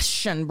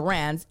fashion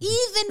brands,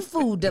 even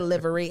food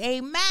delivery.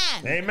 Amen.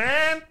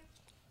 Amen.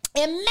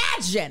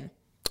 Imagine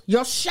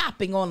you're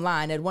shopping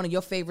online at one of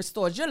your favorite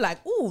stores. You're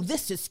like, ooh,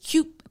 this is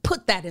cute.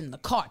 Put that in the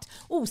cart.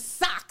 Ooh,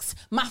 socks.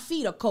 My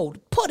feet are cold.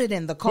 Put it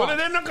in the cart. Put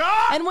it in the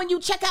cart. And when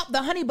you check out,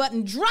 the honey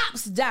button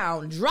drops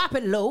down. Drop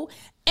it low.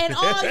 And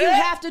all you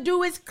have to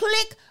do is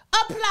click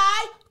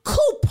apply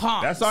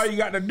coupons. That's all you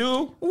got to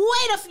do.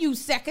 Wait a few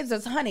seconds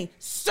as Honey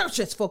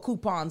searches for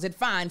coupons it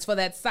finds for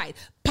that site.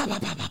 Pop,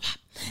 pop, pop, pop, pop.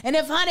 And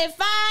if Honey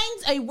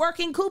finds a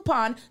working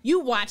coupon, you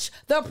watch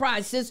the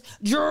prices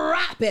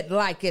drop it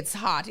like it's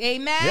hot.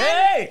 Amen?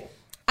 Hey!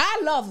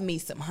 I love me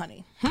some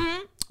honey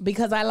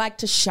because I like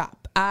to shop.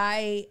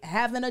 I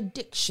have an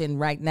addiction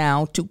right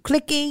now to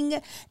clicking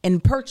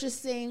and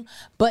purchasing,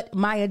 but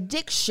my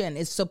addiction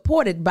is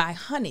supported by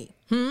honey.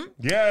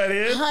 Yeah, it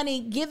is.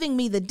 Honey giving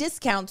me the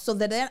discount so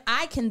that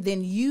I can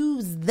then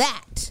use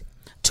that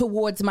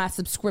towards my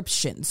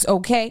subscriptions,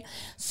 okay?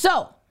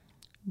 So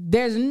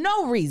there's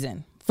no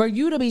reason for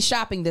you to be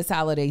shopping this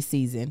holiday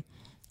season.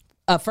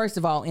 First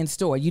of all, in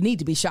store, you need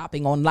to be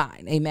shopping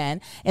online. Amen.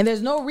 And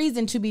there's no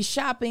reason to be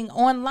shopping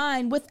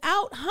online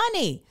without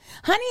honey.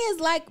 Honey is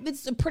like,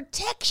 it's a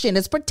protection.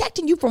 It's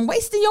protecting you from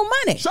wasting your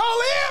money.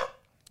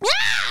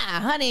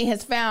 Honey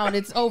has found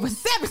its over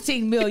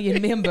 17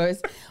 million members,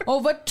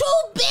 over $2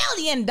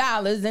 billion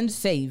in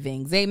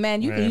savings.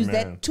 Amen. You can use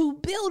that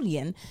 $2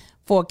 billion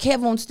for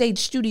Kev on Stage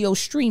Studio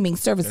streaming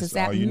services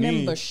app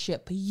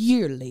membership,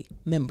 yearly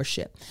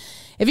membership.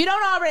 If you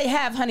don't already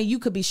have honey, you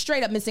could be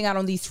straight up missing out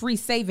on these free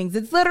savings.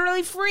 It's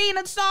literally free and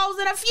installs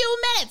in a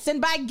few minutes. And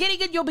by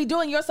getting it, you'll be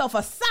doing yourself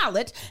a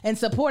solid and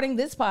supporting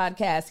this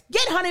podcast.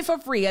 Get honey for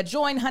free at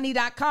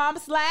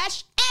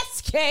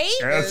joinhoney.com/SK.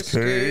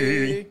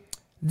 SK.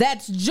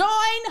 That's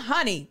Join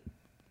Honey.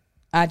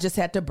 I just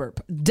had to burp.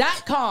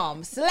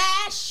 .com/SK.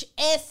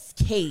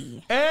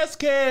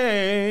 SK.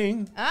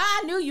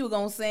 I knew you were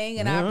going to sing,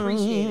 and I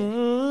appreciate it.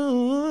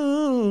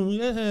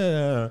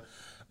 Yeah.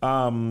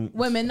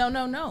 Women,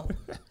 no.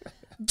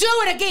 Do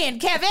it again,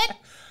 Kevin.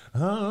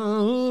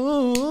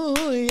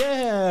 Oh,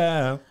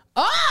 yeah.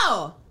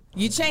 Oh,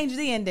 you changed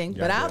the ending,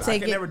 but I'll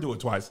take it. I can never do it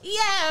twice.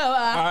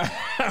 Yeah.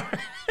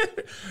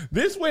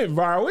 This went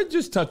viral. We'll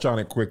just touch on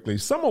it quickly.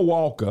 Summer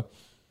Walker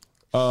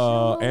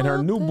and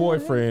her new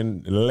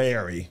boyfriend,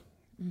 Larry,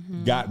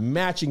 got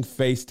matching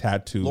face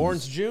tattoos.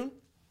 Lawrence June?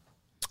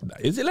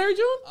 Is it Larry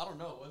June? I don't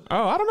know.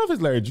 I don't know if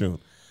it's Larry June.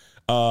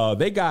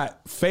 They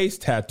got face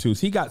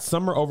tattoos. He got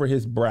Summer over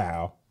his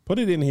brow. Put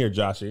it in here,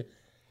 Joshy.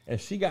 And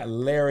she got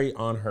Larry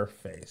on her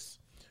face,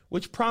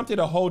 which prompted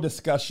a whole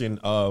discussion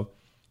of,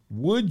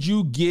 would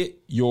you get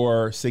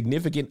your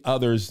significant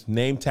other's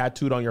name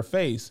tattooed on your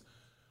face?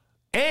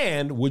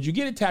 And would you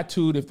get it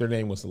tattooed if their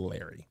name was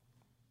Larry?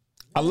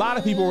 A lot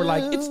of people were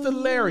like, it's the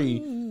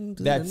Larry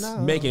that's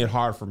making it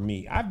hard for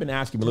me. I've been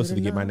asking Melissa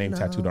to get my name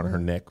tattooed on her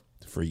neck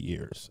for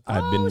years. She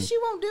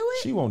won't do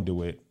it? She won't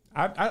do it.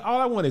 All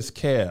I want is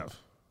Kev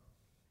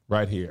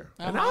right here.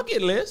 And I'll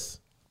get Liz.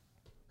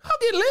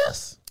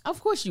 Of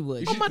course you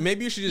would.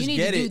 Maybe you should just you need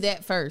get to it. do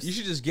that first. You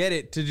should just get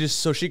it to just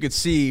so she could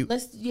see do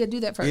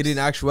that first. it in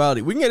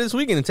actuality. We can get it this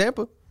weekend in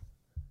Tampa.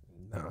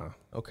 Nah.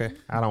 Okay.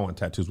 I don't want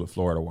tattoos with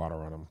Florida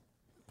water on them.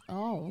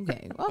 Oh,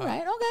 okay. All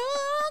right. Okay. I'll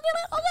get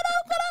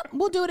it.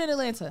 We'll do it in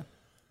Atlanta.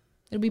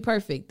 It'll be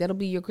perfect. That'll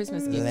be your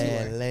Christmas gift to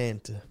her.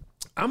 Atlanta.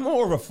 I'm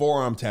more of a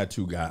forearm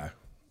tattoo guy.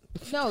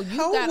 No, you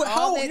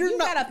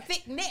got a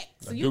thick neck,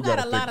 so you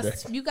got a lot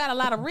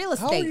of real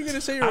estate. How are you going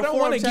to say you're I a don't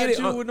forearm want to get it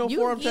tattoo with no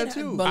forearm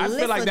tattoo? I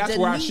feel like that's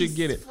where I should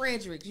get it.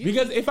 Fredericks.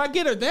 Because if I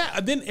get her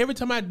that, then every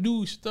time I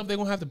do stuff, they're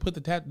going to have to put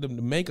the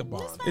makeup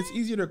on. It's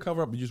easier to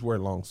cover up and just wear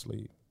long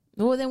sleeve.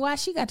 Well, then why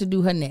she got to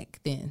do her neck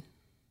then?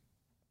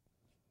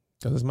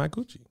 Because it's my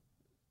coochie.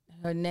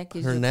 Her neck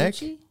is Her your neck?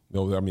 coochie?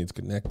 No, I mean, it's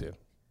connected.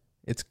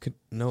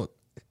 No.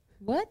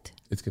 What?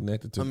 It's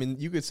connected to. I mean,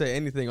 you could say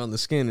anything on the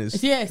skin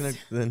is Yes.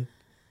 connected then.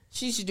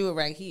 She should do it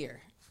right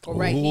here. Or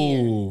right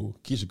here. Ooh,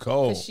 Keisha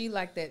Cole. Cause she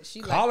like that.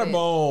 She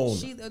collarbone. Like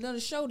that. She on the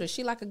shoulder.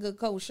 She like a good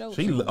cold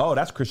shoulder.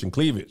 That's Christian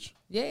cleavage.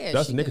 Yeah.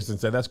 Dustin Nicholson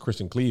said that's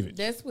Christian cleavage.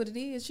 That's what it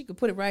is. She could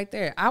put it right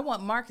there. I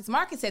want Marcus.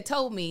 Marcus had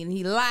told me, and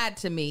he lied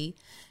to me,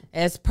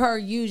 as per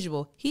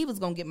usual. He was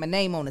gonna get my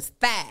name on his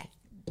thigh.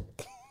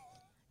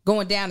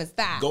 Going down his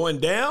thigh. Going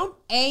down?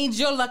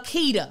 Angel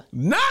Lakita.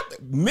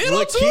 Not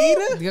middle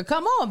Lakita? Yeah,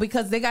 come on,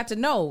 because they got to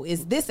know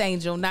is this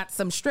Angel, not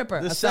some stripper.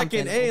 The or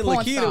second something, A, or porn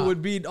Lakita star.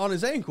 would be on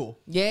his ankle.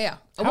 Yeah.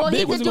 How well, he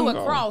big was could it do gonna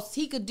a go? cross.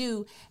 He could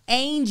do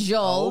Angel.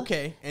 Oh,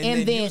 okay.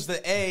 And then use the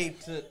A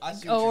to... I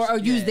see what Or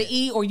you're- use yeah. the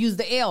E or use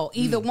the L.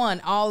 Either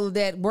one. All of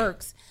that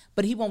works.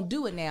 But he won't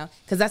do it now.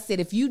 Because I said,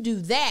 if you do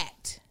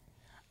that,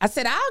 I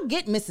said, I'll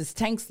get Mrs.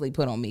 Tanksley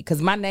put on me.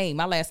 Because my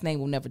last name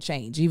will never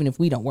change, even if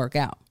we don't work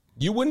out.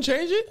 You wouldn't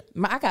change it?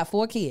 I got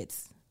 4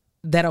 kids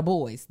that are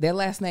boys. Their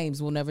last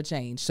names will never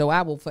change. So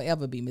I will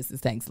forever be Mrs.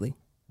 Tanksley.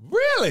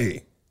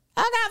 Really?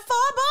 I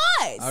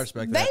got 4 boys. I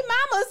respect they that.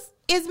 mamas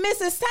is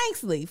Mrs.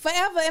 Tanksley.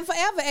 Forever and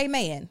forever,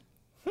 amen.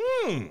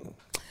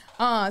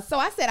 So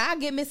I said, I'll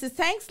get Mrs.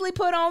 Tanksley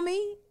put on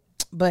me.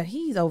 But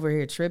he's over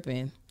here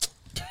tripping.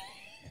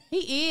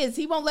 He is.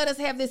 He won't let us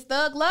have this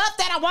thug love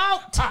that I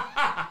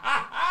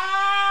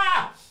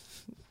want.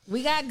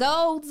 We got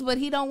golds, but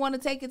he don't want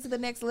to take it to the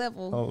next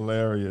level.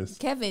 Hilarious.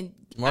 Kevin,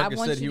 Marcus I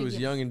want said you he to was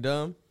get- young and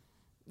dumb.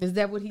 Is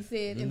that what he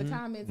said in the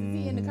comments? Is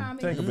he in the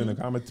comments? Take him in the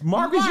comments.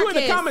 Marcus, you in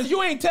the comments.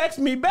 You ain't text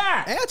me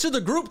back. Answer the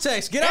group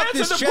text. Get out Answer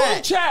this the chat.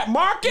 group chat,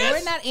 Marcus.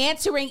 We're not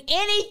answering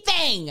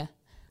anything.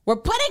 We're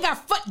putting our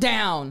foot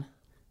down.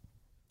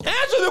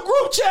 Answer the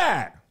group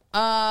chat.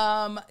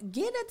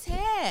 Get a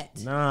tat.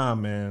 Nah,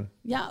 man.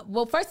 Yeah.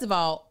 Well, first of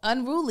all,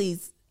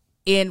 unrulies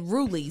and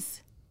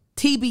rulies,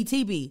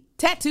 TBTB,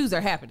 tattoos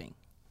are happening.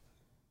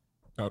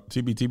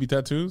 TB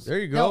tattoos? There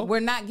you go. No, we're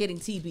not getting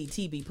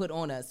TBTB put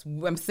on us.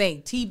 I'm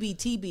saying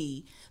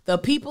TBTB, the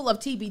people of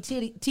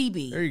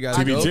TBTB. There you go.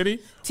 TB titty?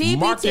 TB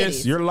Marcus,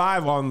 titties. you're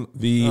live on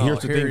the Here's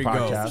the here Thing he goes.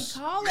 podcast.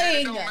 Calling. Man,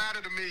 it don't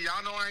matter to me.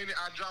 Y'all know I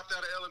dropped out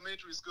of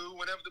elementary school.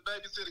 Whenever the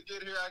babysitter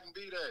get here, I can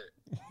be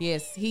there.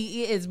 Yes,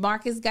 he is.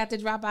 Marcus got to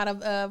drop out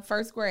of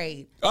first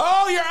grade.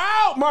 Oh, you're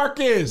out,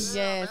 Marcus.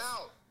 Yes.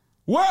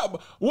 I'm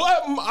out.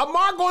 What?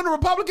 Mark going to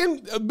Republican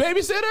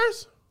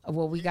babysitters?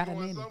 Well, we got a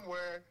Going name.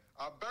 somewhere.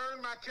 I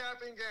burned my cap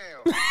and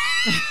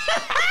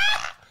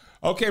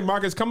gown. Okay,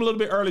 Marcus, come a little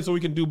bit early so we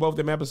can do both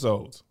them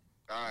episodes.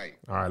 All right.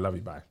 All right, love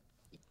you. Bye.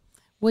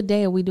 What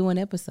day are we doing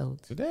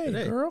episodes? Today.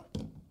 Girl.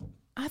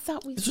 I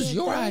thought we This said was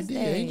your Thursday.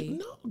 idea. Angel.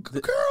 No,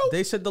 girl.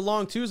 They said the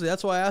long Tuesday.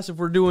 That's why I asked if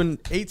we're doing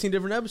 18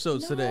 different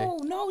episodes today.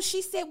 No.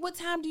 She said, "What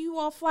time do you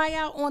all fly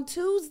out on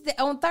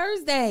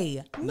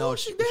Thursday?" No,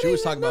 she that was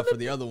ain't talking got about for nothing-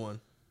 the other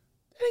one.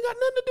 It ain't got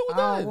nothing to do with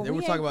Oh, that. well, They were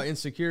we talking ain't- about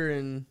Insecure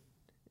and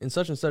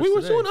such and such We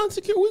were today. doing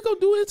Insecure. We gonna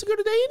do Insecure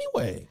today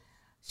anyway.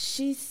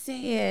 She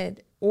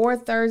said, "Or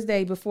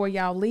Thursday before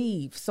y'all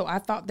leave." So I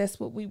thought that's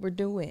what we were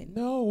doing.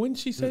 No, when did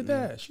she say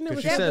that? She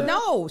never She said said- that.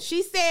 No,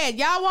 she said,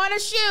 "Y'all want to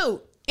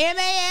shoot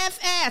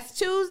MAFS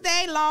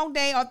Tuesday, long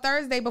day, or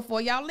Thursday before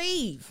y'all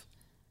leave."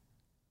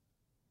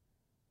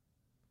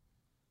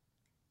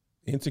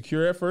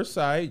 Insecure at first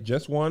sight,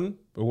 just one,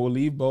 but we'll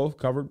leave both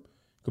covered.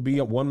 Could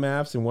be one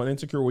Maths and one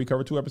Insecure. We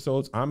cover 2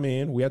 episodes. I'm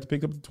in. We have to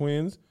pick up the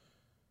twins,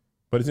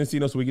 but it's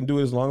Encino, so we can do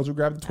it as long as we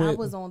grab the I twins.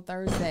 was on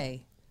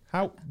Thursday.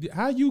 How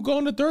you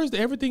going to Thursday?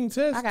 Everything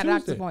says I got a Tuesday.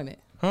 doctor's appointment.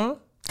 Huh?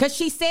 Because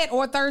she said,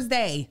 "Or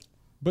Thursday."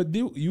 But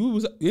you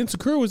was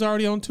Insecure was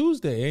already on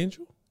Tuesday,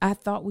 Angel. I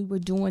thought we were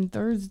doing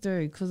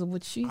Thursday because of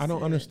what she said. I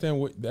don't understand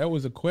what that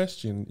was a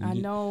question. I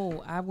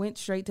know. I went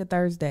straight to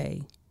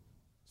Thursday.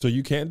 So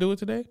you can't do it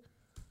today?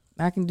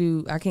 I can't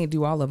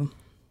do all of them.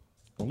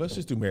 Well, let's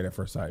just do Married at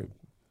First Sight.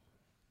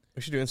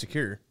 We should do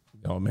Insecure.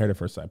 No, Married at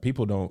First Sight.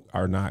 People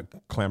are not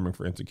clamoring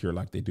for Insecure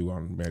like they do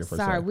on Married at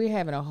First Sorry, Sight. we're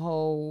having a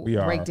whole We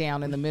are.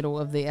 breakdown in the middle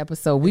of the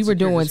episode. We were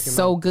doing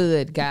so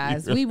good,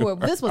 guys.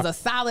 This was a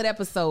solid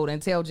episode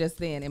until just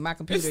then, and my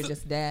computer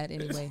just died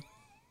anyway.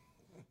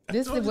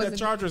 This Told you that was.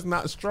 charger's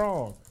not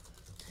strong.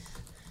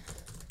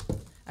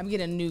 I'm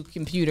getting a new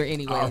computer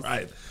anyway. All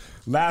right.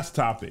 Last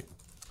topic.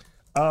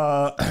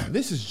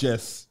 This is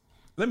just,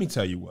 let me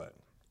tell you what.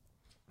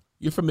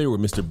 You're familiar with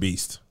Mr.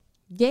 Beast.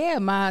 Yeah,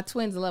 my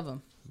twins love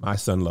him, My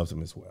son loves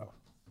him as well.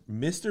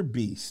 Mr.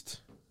 Beast.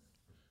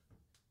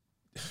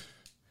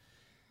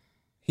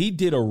 He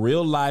did a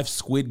real life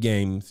Squid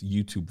Games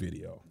YouTube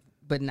video,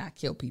 but not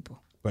kill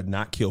people. but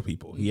not kill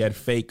people. He had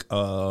fake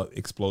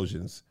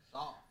explosions.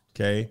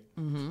 Okay.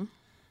 Mm-hmm.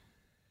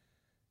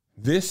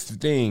 This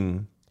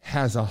thing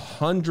has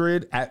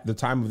 100 at the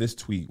time of this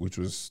tweet, which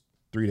was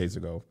 3 days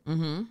ago.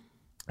 Mm-hmm.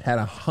 Had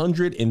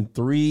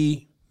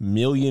 103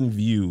 million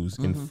views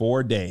in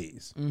 4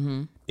 days.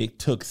 Mm-hmm. It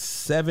took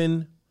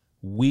 7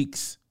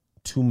 weeks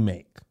to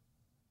make.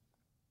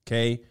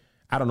 Okay.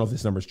 I don't know if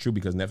this number is true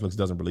because Netflix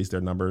doesn't release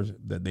their numbers.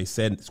 That they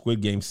said Squid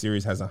Game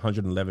series has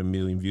 111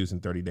 million views in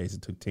 30 days.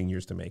 It took 10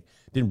 years to make.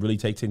 Didn't really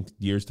take 10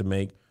 years to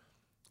make.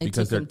 It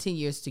took him 10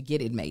 years to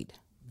get it made.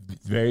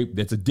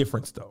 That's a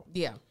difference though.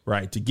 Yeah.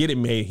 Right. To get it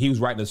made, he was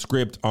writing a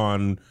script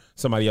on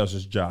somebody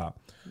else's job.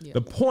 Yeah.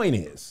 The point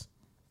is,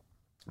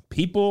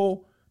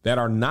 people that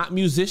are not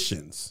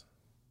musicians,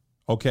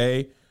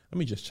 okay? Let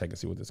me just check and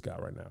see what this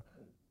got right now.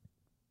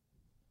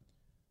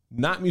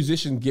 Not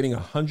musicians getting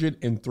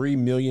 103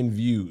 million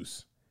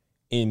views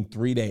in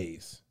 3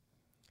 days.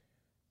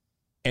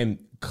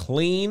 And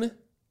clean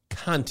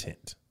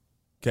content,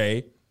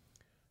 okay?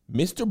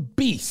 Mr.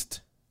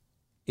 Beast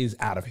is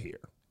out of here.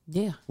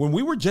 Yeah. When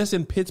we were just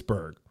in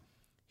Pittsburgh,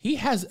 he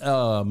has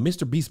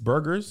Mr. Beast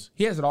burgers.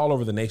 He has it all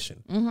over the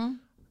nation. Mm-hmm.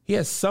 He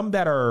has some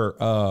that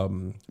are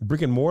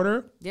brick and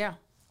mortar. Yeah.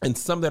 And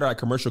some that are like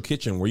commercial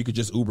kitchen where you could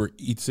just Uber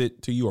Eats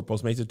it to you or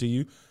Postmates it to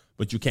you,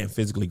 but you can't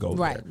physically go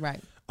there.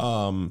 Right.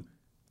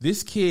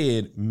 This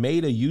kid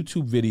made a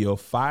YouTube video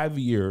 5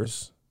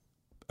 years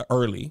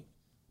early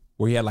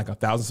where he had like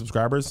 1,000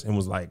 subscribers and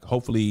was like,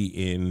 hopefully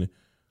in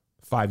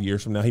 5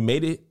 years from now, he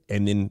made it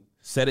and then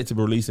set it to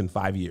be released in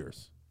 5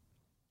 years.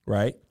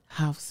 Right?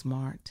 How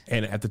smart.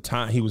 And at the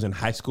time he was in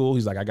high school.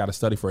 He's like, I got to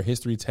study for a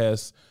history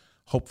test.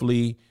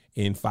 Hopefully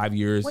in 5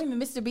 years. Wait a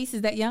minute, Mr. Beast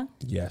is that young?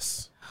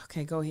 Yes.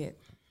 Okay, go ahead.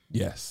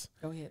 Yes.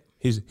 Go ahead.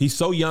 He's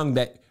so young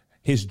that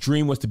his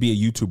dream was to be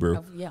a YouTuber.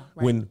 Oh, yeah,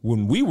 right.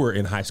 When we were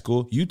in high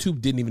school,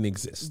 YouTube didn't even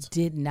exist.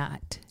 Did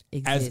not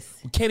exist.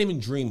 Can't even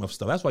dream of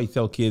stuff. That's why you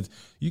tell kids,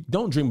 you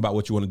don't dream about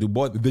what you want to do.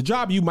 Boy, the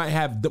job you might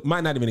have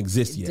might not even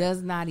exist yet.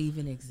 Does not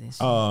even exist.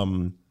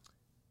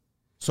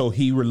 So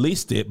he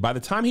released it. By the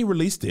time he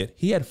released it,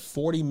 he had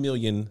 40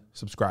 million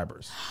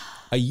subscribers.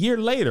 A year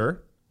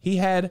later, he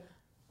had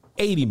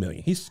 80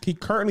 million. He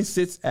currently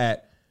sits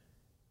at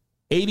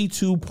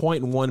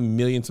 82.1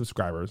 million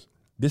subscribers.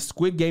 This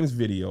Squid Games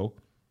video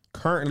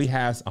currently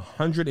has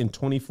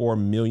 124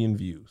 million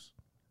views.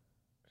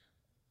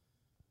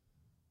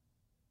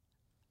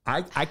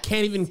 I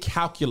can't even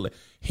calculate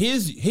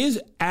his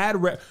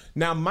ad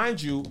now,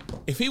 mind you,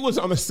 if he was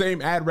on the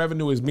same ad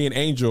revenue as me and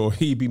Angel,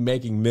 he'd be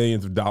making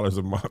millions of dollars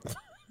a month.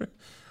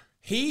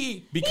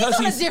 He's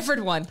on a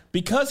different one.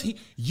 Because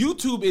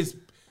YouTube is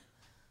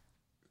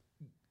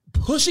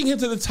pushing him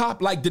to the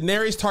top like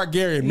Daenerys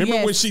Targaryen.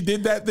 Remember when she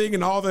did that thing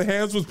and all the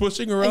hands was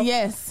pushing her up?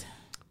 Yes.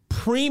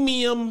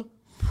 Premium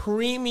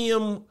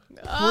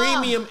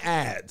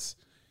ads.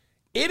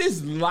 It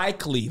is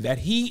likely that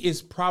he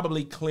is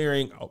probably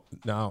clearing. Oh,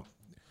 now,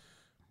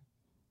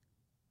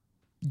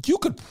 you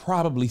could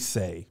probably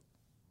say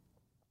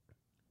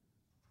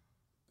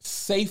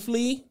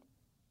safely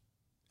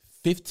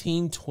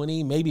 15,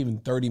 20, maybe even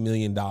 $30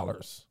 million a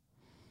month.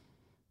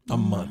 Oh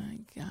my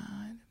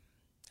God.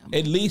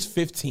 At least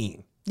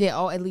 15.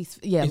 Yeah, at least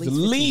a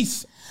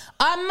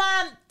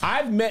month.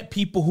 I've met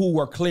people who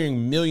are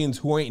clearing millions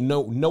who ain't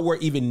nowhere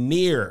even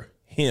near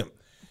him.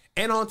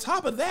 And on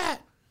top of that,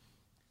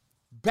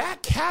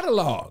 back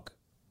catalog.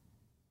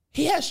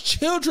 He has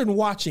children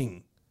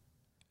watching.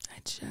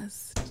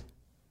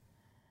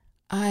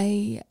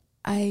 I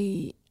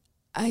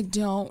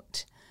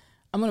don't.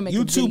 I'm going to make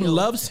YouTube a video.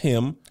 loves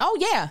him. Oh,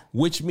 yeah.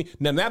 Which means,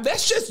 now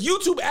that's just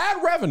YouTube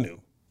ad revenue.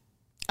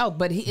 Oh,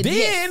 but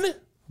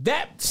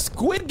that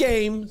Squid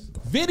Games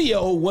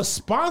video was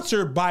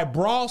sponsored by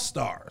Brawl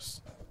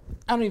Stars.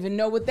 I don't even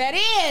know what that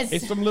is.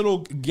 It's some little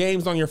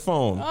games on your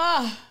phone.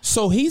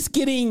 So he's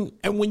getting,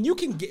 and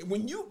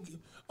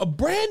a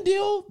brand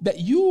deal that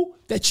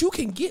you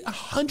can get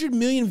 100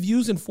 million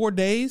views in 4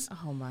 days.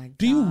 Oh my God.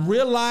 Do you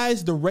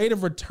realize the rate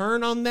of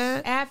return on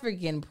that?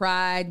 African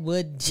pride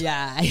would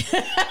die.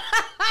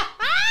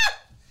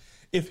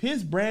 If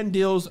his brand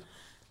deals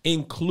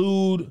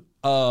include,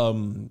 a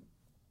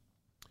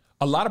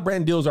lot of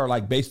brand deals are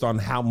like based on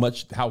how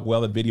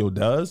well a video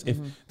does. If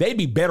they'd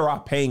be better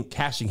off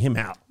cashing him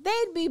out.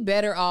 They'd be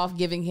better off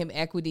giving him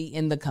equity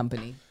in the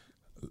company.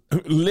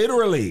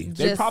 Literally.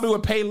 They probably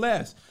would pay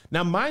less.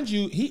 Now, mind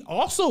you, he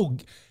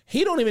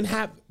don't even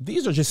have,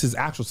 these are just his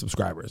actual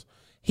subscribers.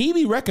 He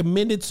be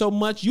recommended so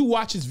much. You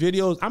watch his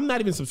videos. I'm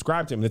not even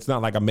subscribed to him. It's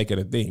not like I'm making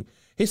a thing.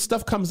 His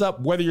stuff comes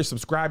up whether you're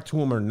subscribed to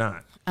him or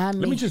not. Let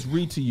me just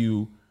read to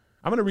you.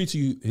 I'm going to read to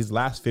you his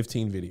last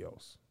 15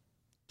 videos.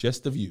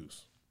 Just the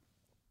views.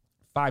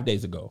 5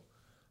 days ago,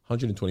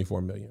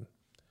 124 million.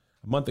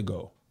 A month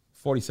ago,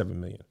 47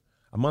 million.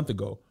 A month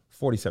ago,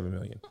 47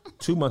 million.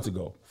 2 months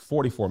ago,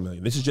 44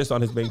 million. This is just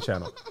on his main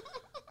channel.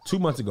 2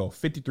 months ago,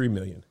 53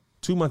 million.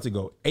 2 months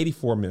ago,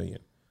 84 million.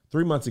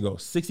 3 months ago,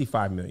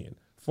 65 million.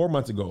 4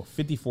 months ago,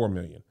 54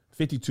 million.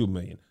 52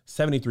 million.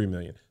 73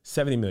 million.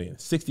 70 million.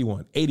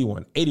 61,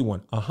 81,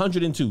 81,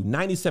 102,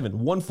 97,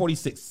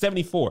 146,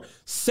 74,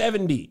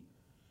 70.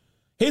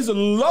 His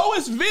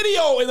lowest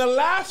video in the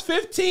last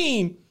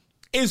 15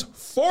 is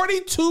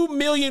 42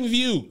 million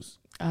views.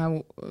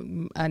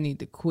 I need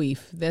to queef.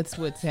 That's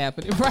what's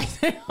happening right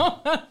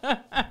now.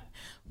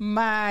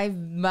 My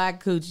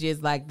coochie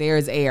is like,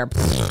 there's air.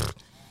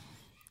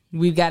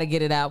 We've got to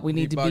get it out. We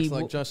need to be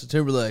like Justin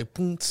Timberlake.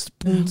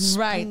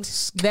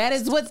 Right. That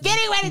is what's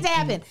getting ready to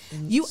happen.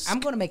 I'm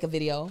going to make a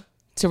video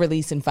to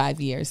release in 5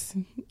 years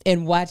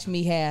and watch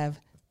me have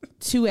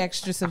 2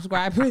 extra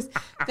subscribers.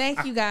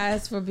 Thank you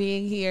guys for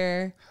being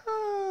here.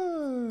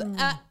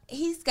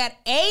 He's got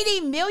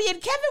 80 million.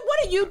 Kevin,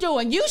 what are you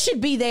doing? You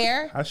should be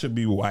there. I should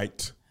be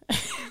white.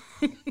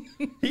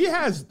 He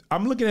has,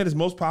 I'm looking at his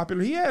most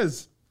popular. He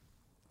has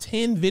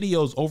 10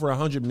 videos over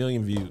 100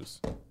 million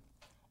views.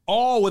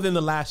 All within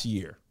the last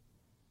year.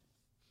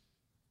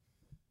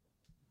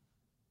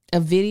 A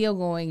video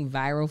going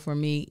viral for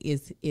me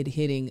is it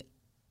hitting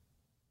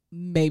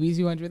maybe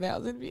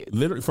 200,000 views.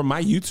 Literally, from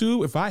my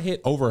YouTube, if I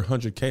hit over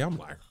 100K, I'm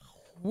like,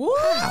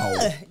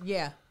 wow.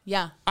 Yeah.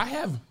 I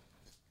have.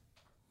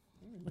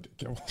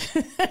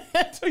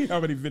 Tell you how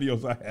many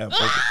videos I have.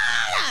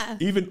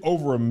 Even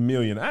over 1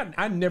 million.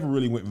 I never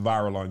really went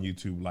viral on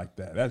YouTube like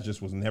that.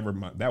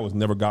 That was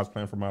never God's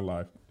plan for my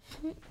life.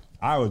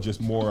 I was just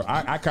more,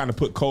 I kind of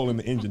put coal in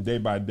the engine day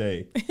by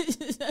day.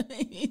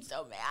 He's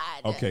so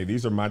mad. Okay,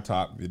 these are my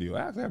top videos.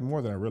 I actually have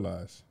more than I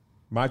realized.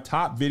 My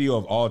top video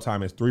of all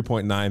time is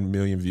 3.9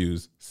 million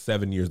views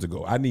 7 years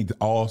ago. I need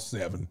all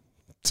 7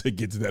 to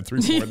get to that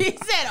 3.9. He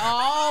said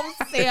all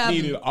 7. I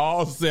needed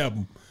all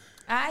 7.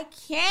 I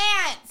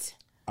can't.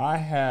 I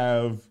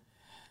have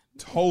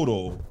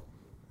total,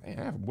 man,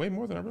 I have way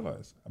more than I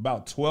realized.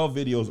 About 12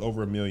 videos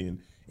over 1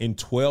 million in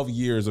 12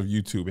 years of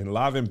YouTube. And a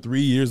lot of them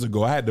 3 years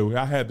ago, I had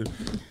to,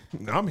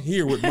 I'm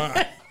here with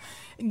mine.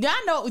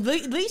 I know, at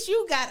least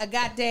you got a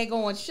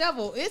goddamn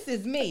shovel. This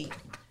is me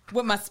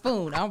with my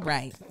spoon. All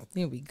right,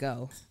 here we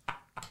go.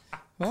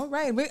 All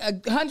right,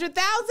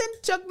 100,000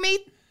 took me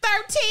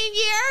 13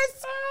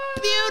 years.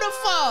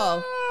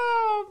 Beautiful.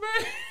 Oh,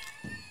 man.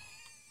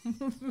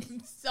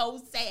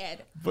 So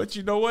sad. But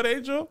you know what,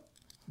 Angel?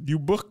 You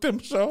booked them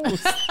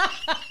shows.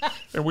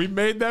 And we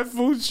made that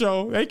food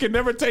show. They can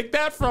never take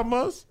that from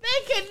us.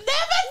 They can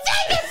never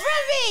take it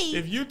from me.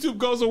 If YouTube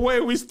goes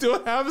away, we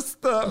still have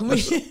stuff. But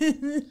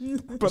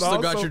still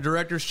also, got your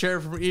director's chair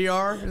from ER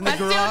in the I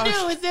garage?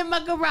 still do. It's in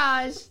my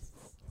garage.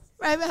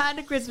 Right behind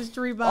the Christmas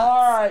tree box.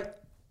 all right.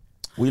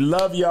 We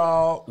love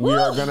y'all. We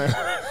are going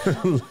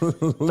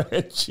to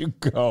let you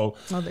go.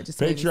 Oh, that just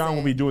made me Patreon will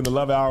sad. be doing the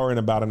Love Hour in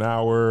about an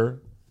hour.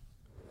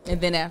 And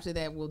then after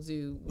that, we'll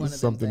do one of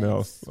Something them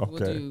else. things.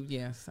 We'll Okay. do,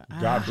 yes.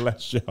 God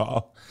bless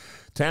y'all.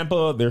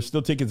 Tampa, there's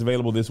still tickets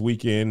available this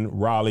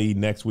weekend. Raleigh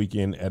next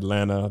weekend.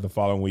 Atlanta the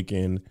following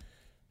weekend.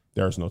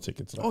 There's no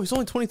tickets left. Oh, he's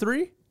only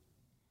 23?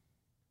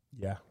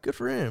 Yeah. Good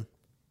for him.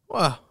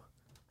 Wow.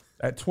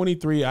 At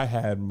 23, I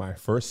had my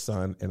first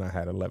son, and I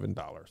had $11.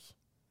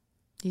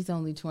 He's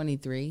only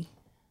 23.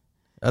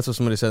 That's what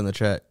somebody said in the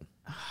chat.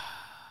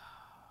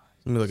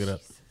 Let me look it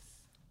up.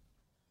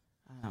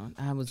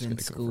 I was in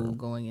school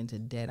going into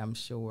debt, I'm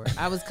sure.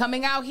 I was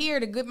coming out here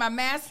to get my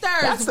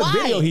master's. That's a Why?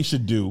 video he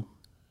should do.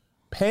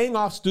 Paying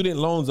off student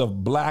loans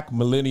of black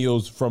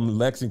millennials from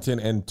Lexington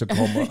and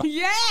Tacoma.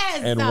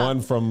 Yes. And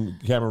one from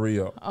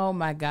Camarillo. Oh,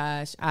 my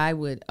gosh. I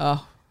would.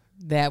 Oh,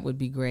 that would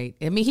be great.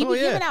 I mean, he'd be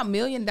giving out $1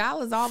 million all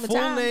the Full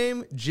time.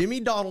 name, Jimmy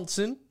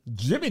Donaldson.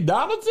 Jimmy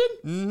Donaldson?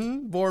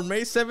 Mm-hmm. Born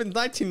May 7th,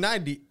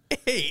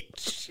 1998.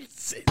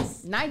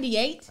 Jesus.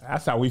 98?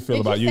 That's how we feel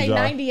Did about you you, say John.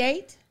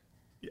 98?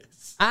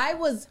 Yes. I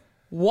was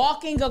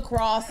walking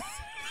across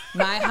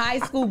my high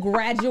school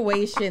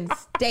graduation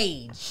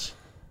stage.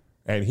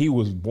 And he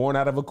was born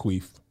out of a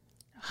queef.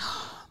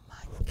 Oh, my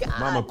God.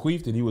 Mama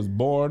queefed and he was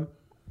born.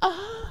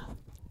 I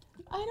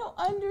don't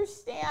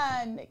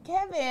understand.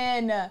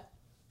 Kevin.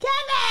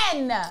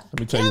 Let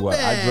me tell you what.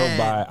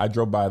 I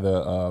drove by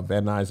the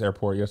Van Nuys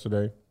Airport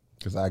yesterday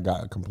because I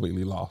got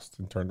completely lost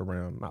and turned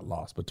around. Not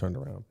lost, but turned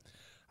around.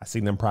 I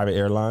seen them private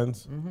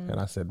airlines, and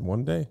I said,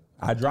 one day.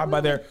 I drive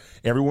by there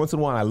every once in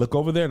a while. I look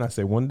over there and I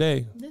say, one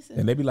day.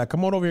 And they be like,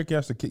 come on over here,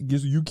 Cass.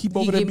 You keep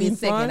over there Give me being a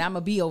second. fine. I'm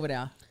going to be over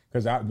there.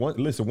 Because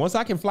listen, once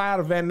I can fly out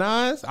of Van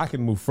Nuys, I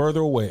can move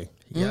further away.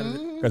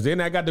 Because then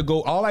I got to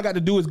go. All I got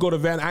to do is go to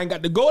Van. I ain't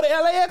got to go to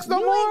LAX no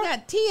You more.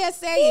 ain't got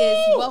TSA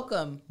is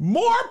welcome.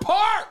 Moore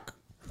Park,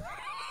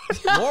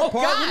 Moore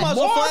Park. We might as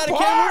well fly to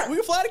Moore Camarillo. Park. We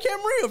can fly to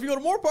Camarillo if you go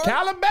to Moore Park.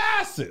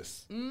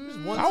 Calabasas. I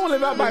want to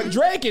live out by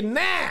Drake and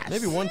Nash.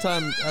 Maybe one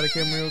time out of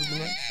Camarillo would be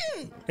nice.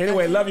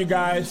 Anyway, love you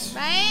guys.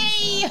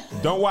 Bye.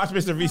 Don't watch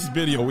Mr. V's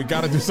video. We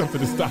got to do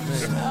something to stop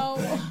it. Oh.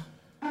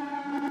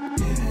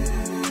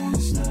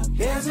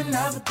 Here's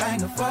another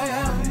banger for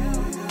you.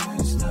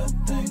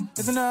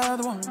 Here's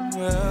another one.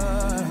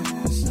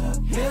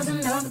 Here's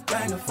another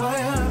banger for you.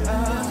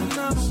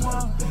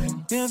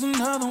 Here's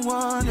another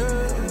one.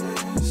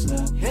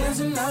 Here's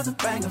another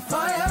banger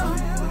for you.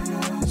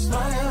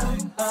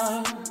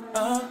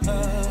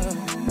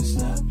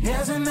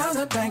 Here's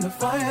another banger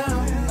for you.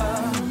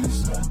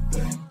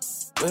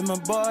 With my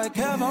boy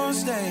Kev on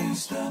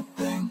stage.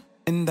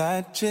 And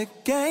that chick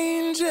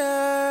Angel.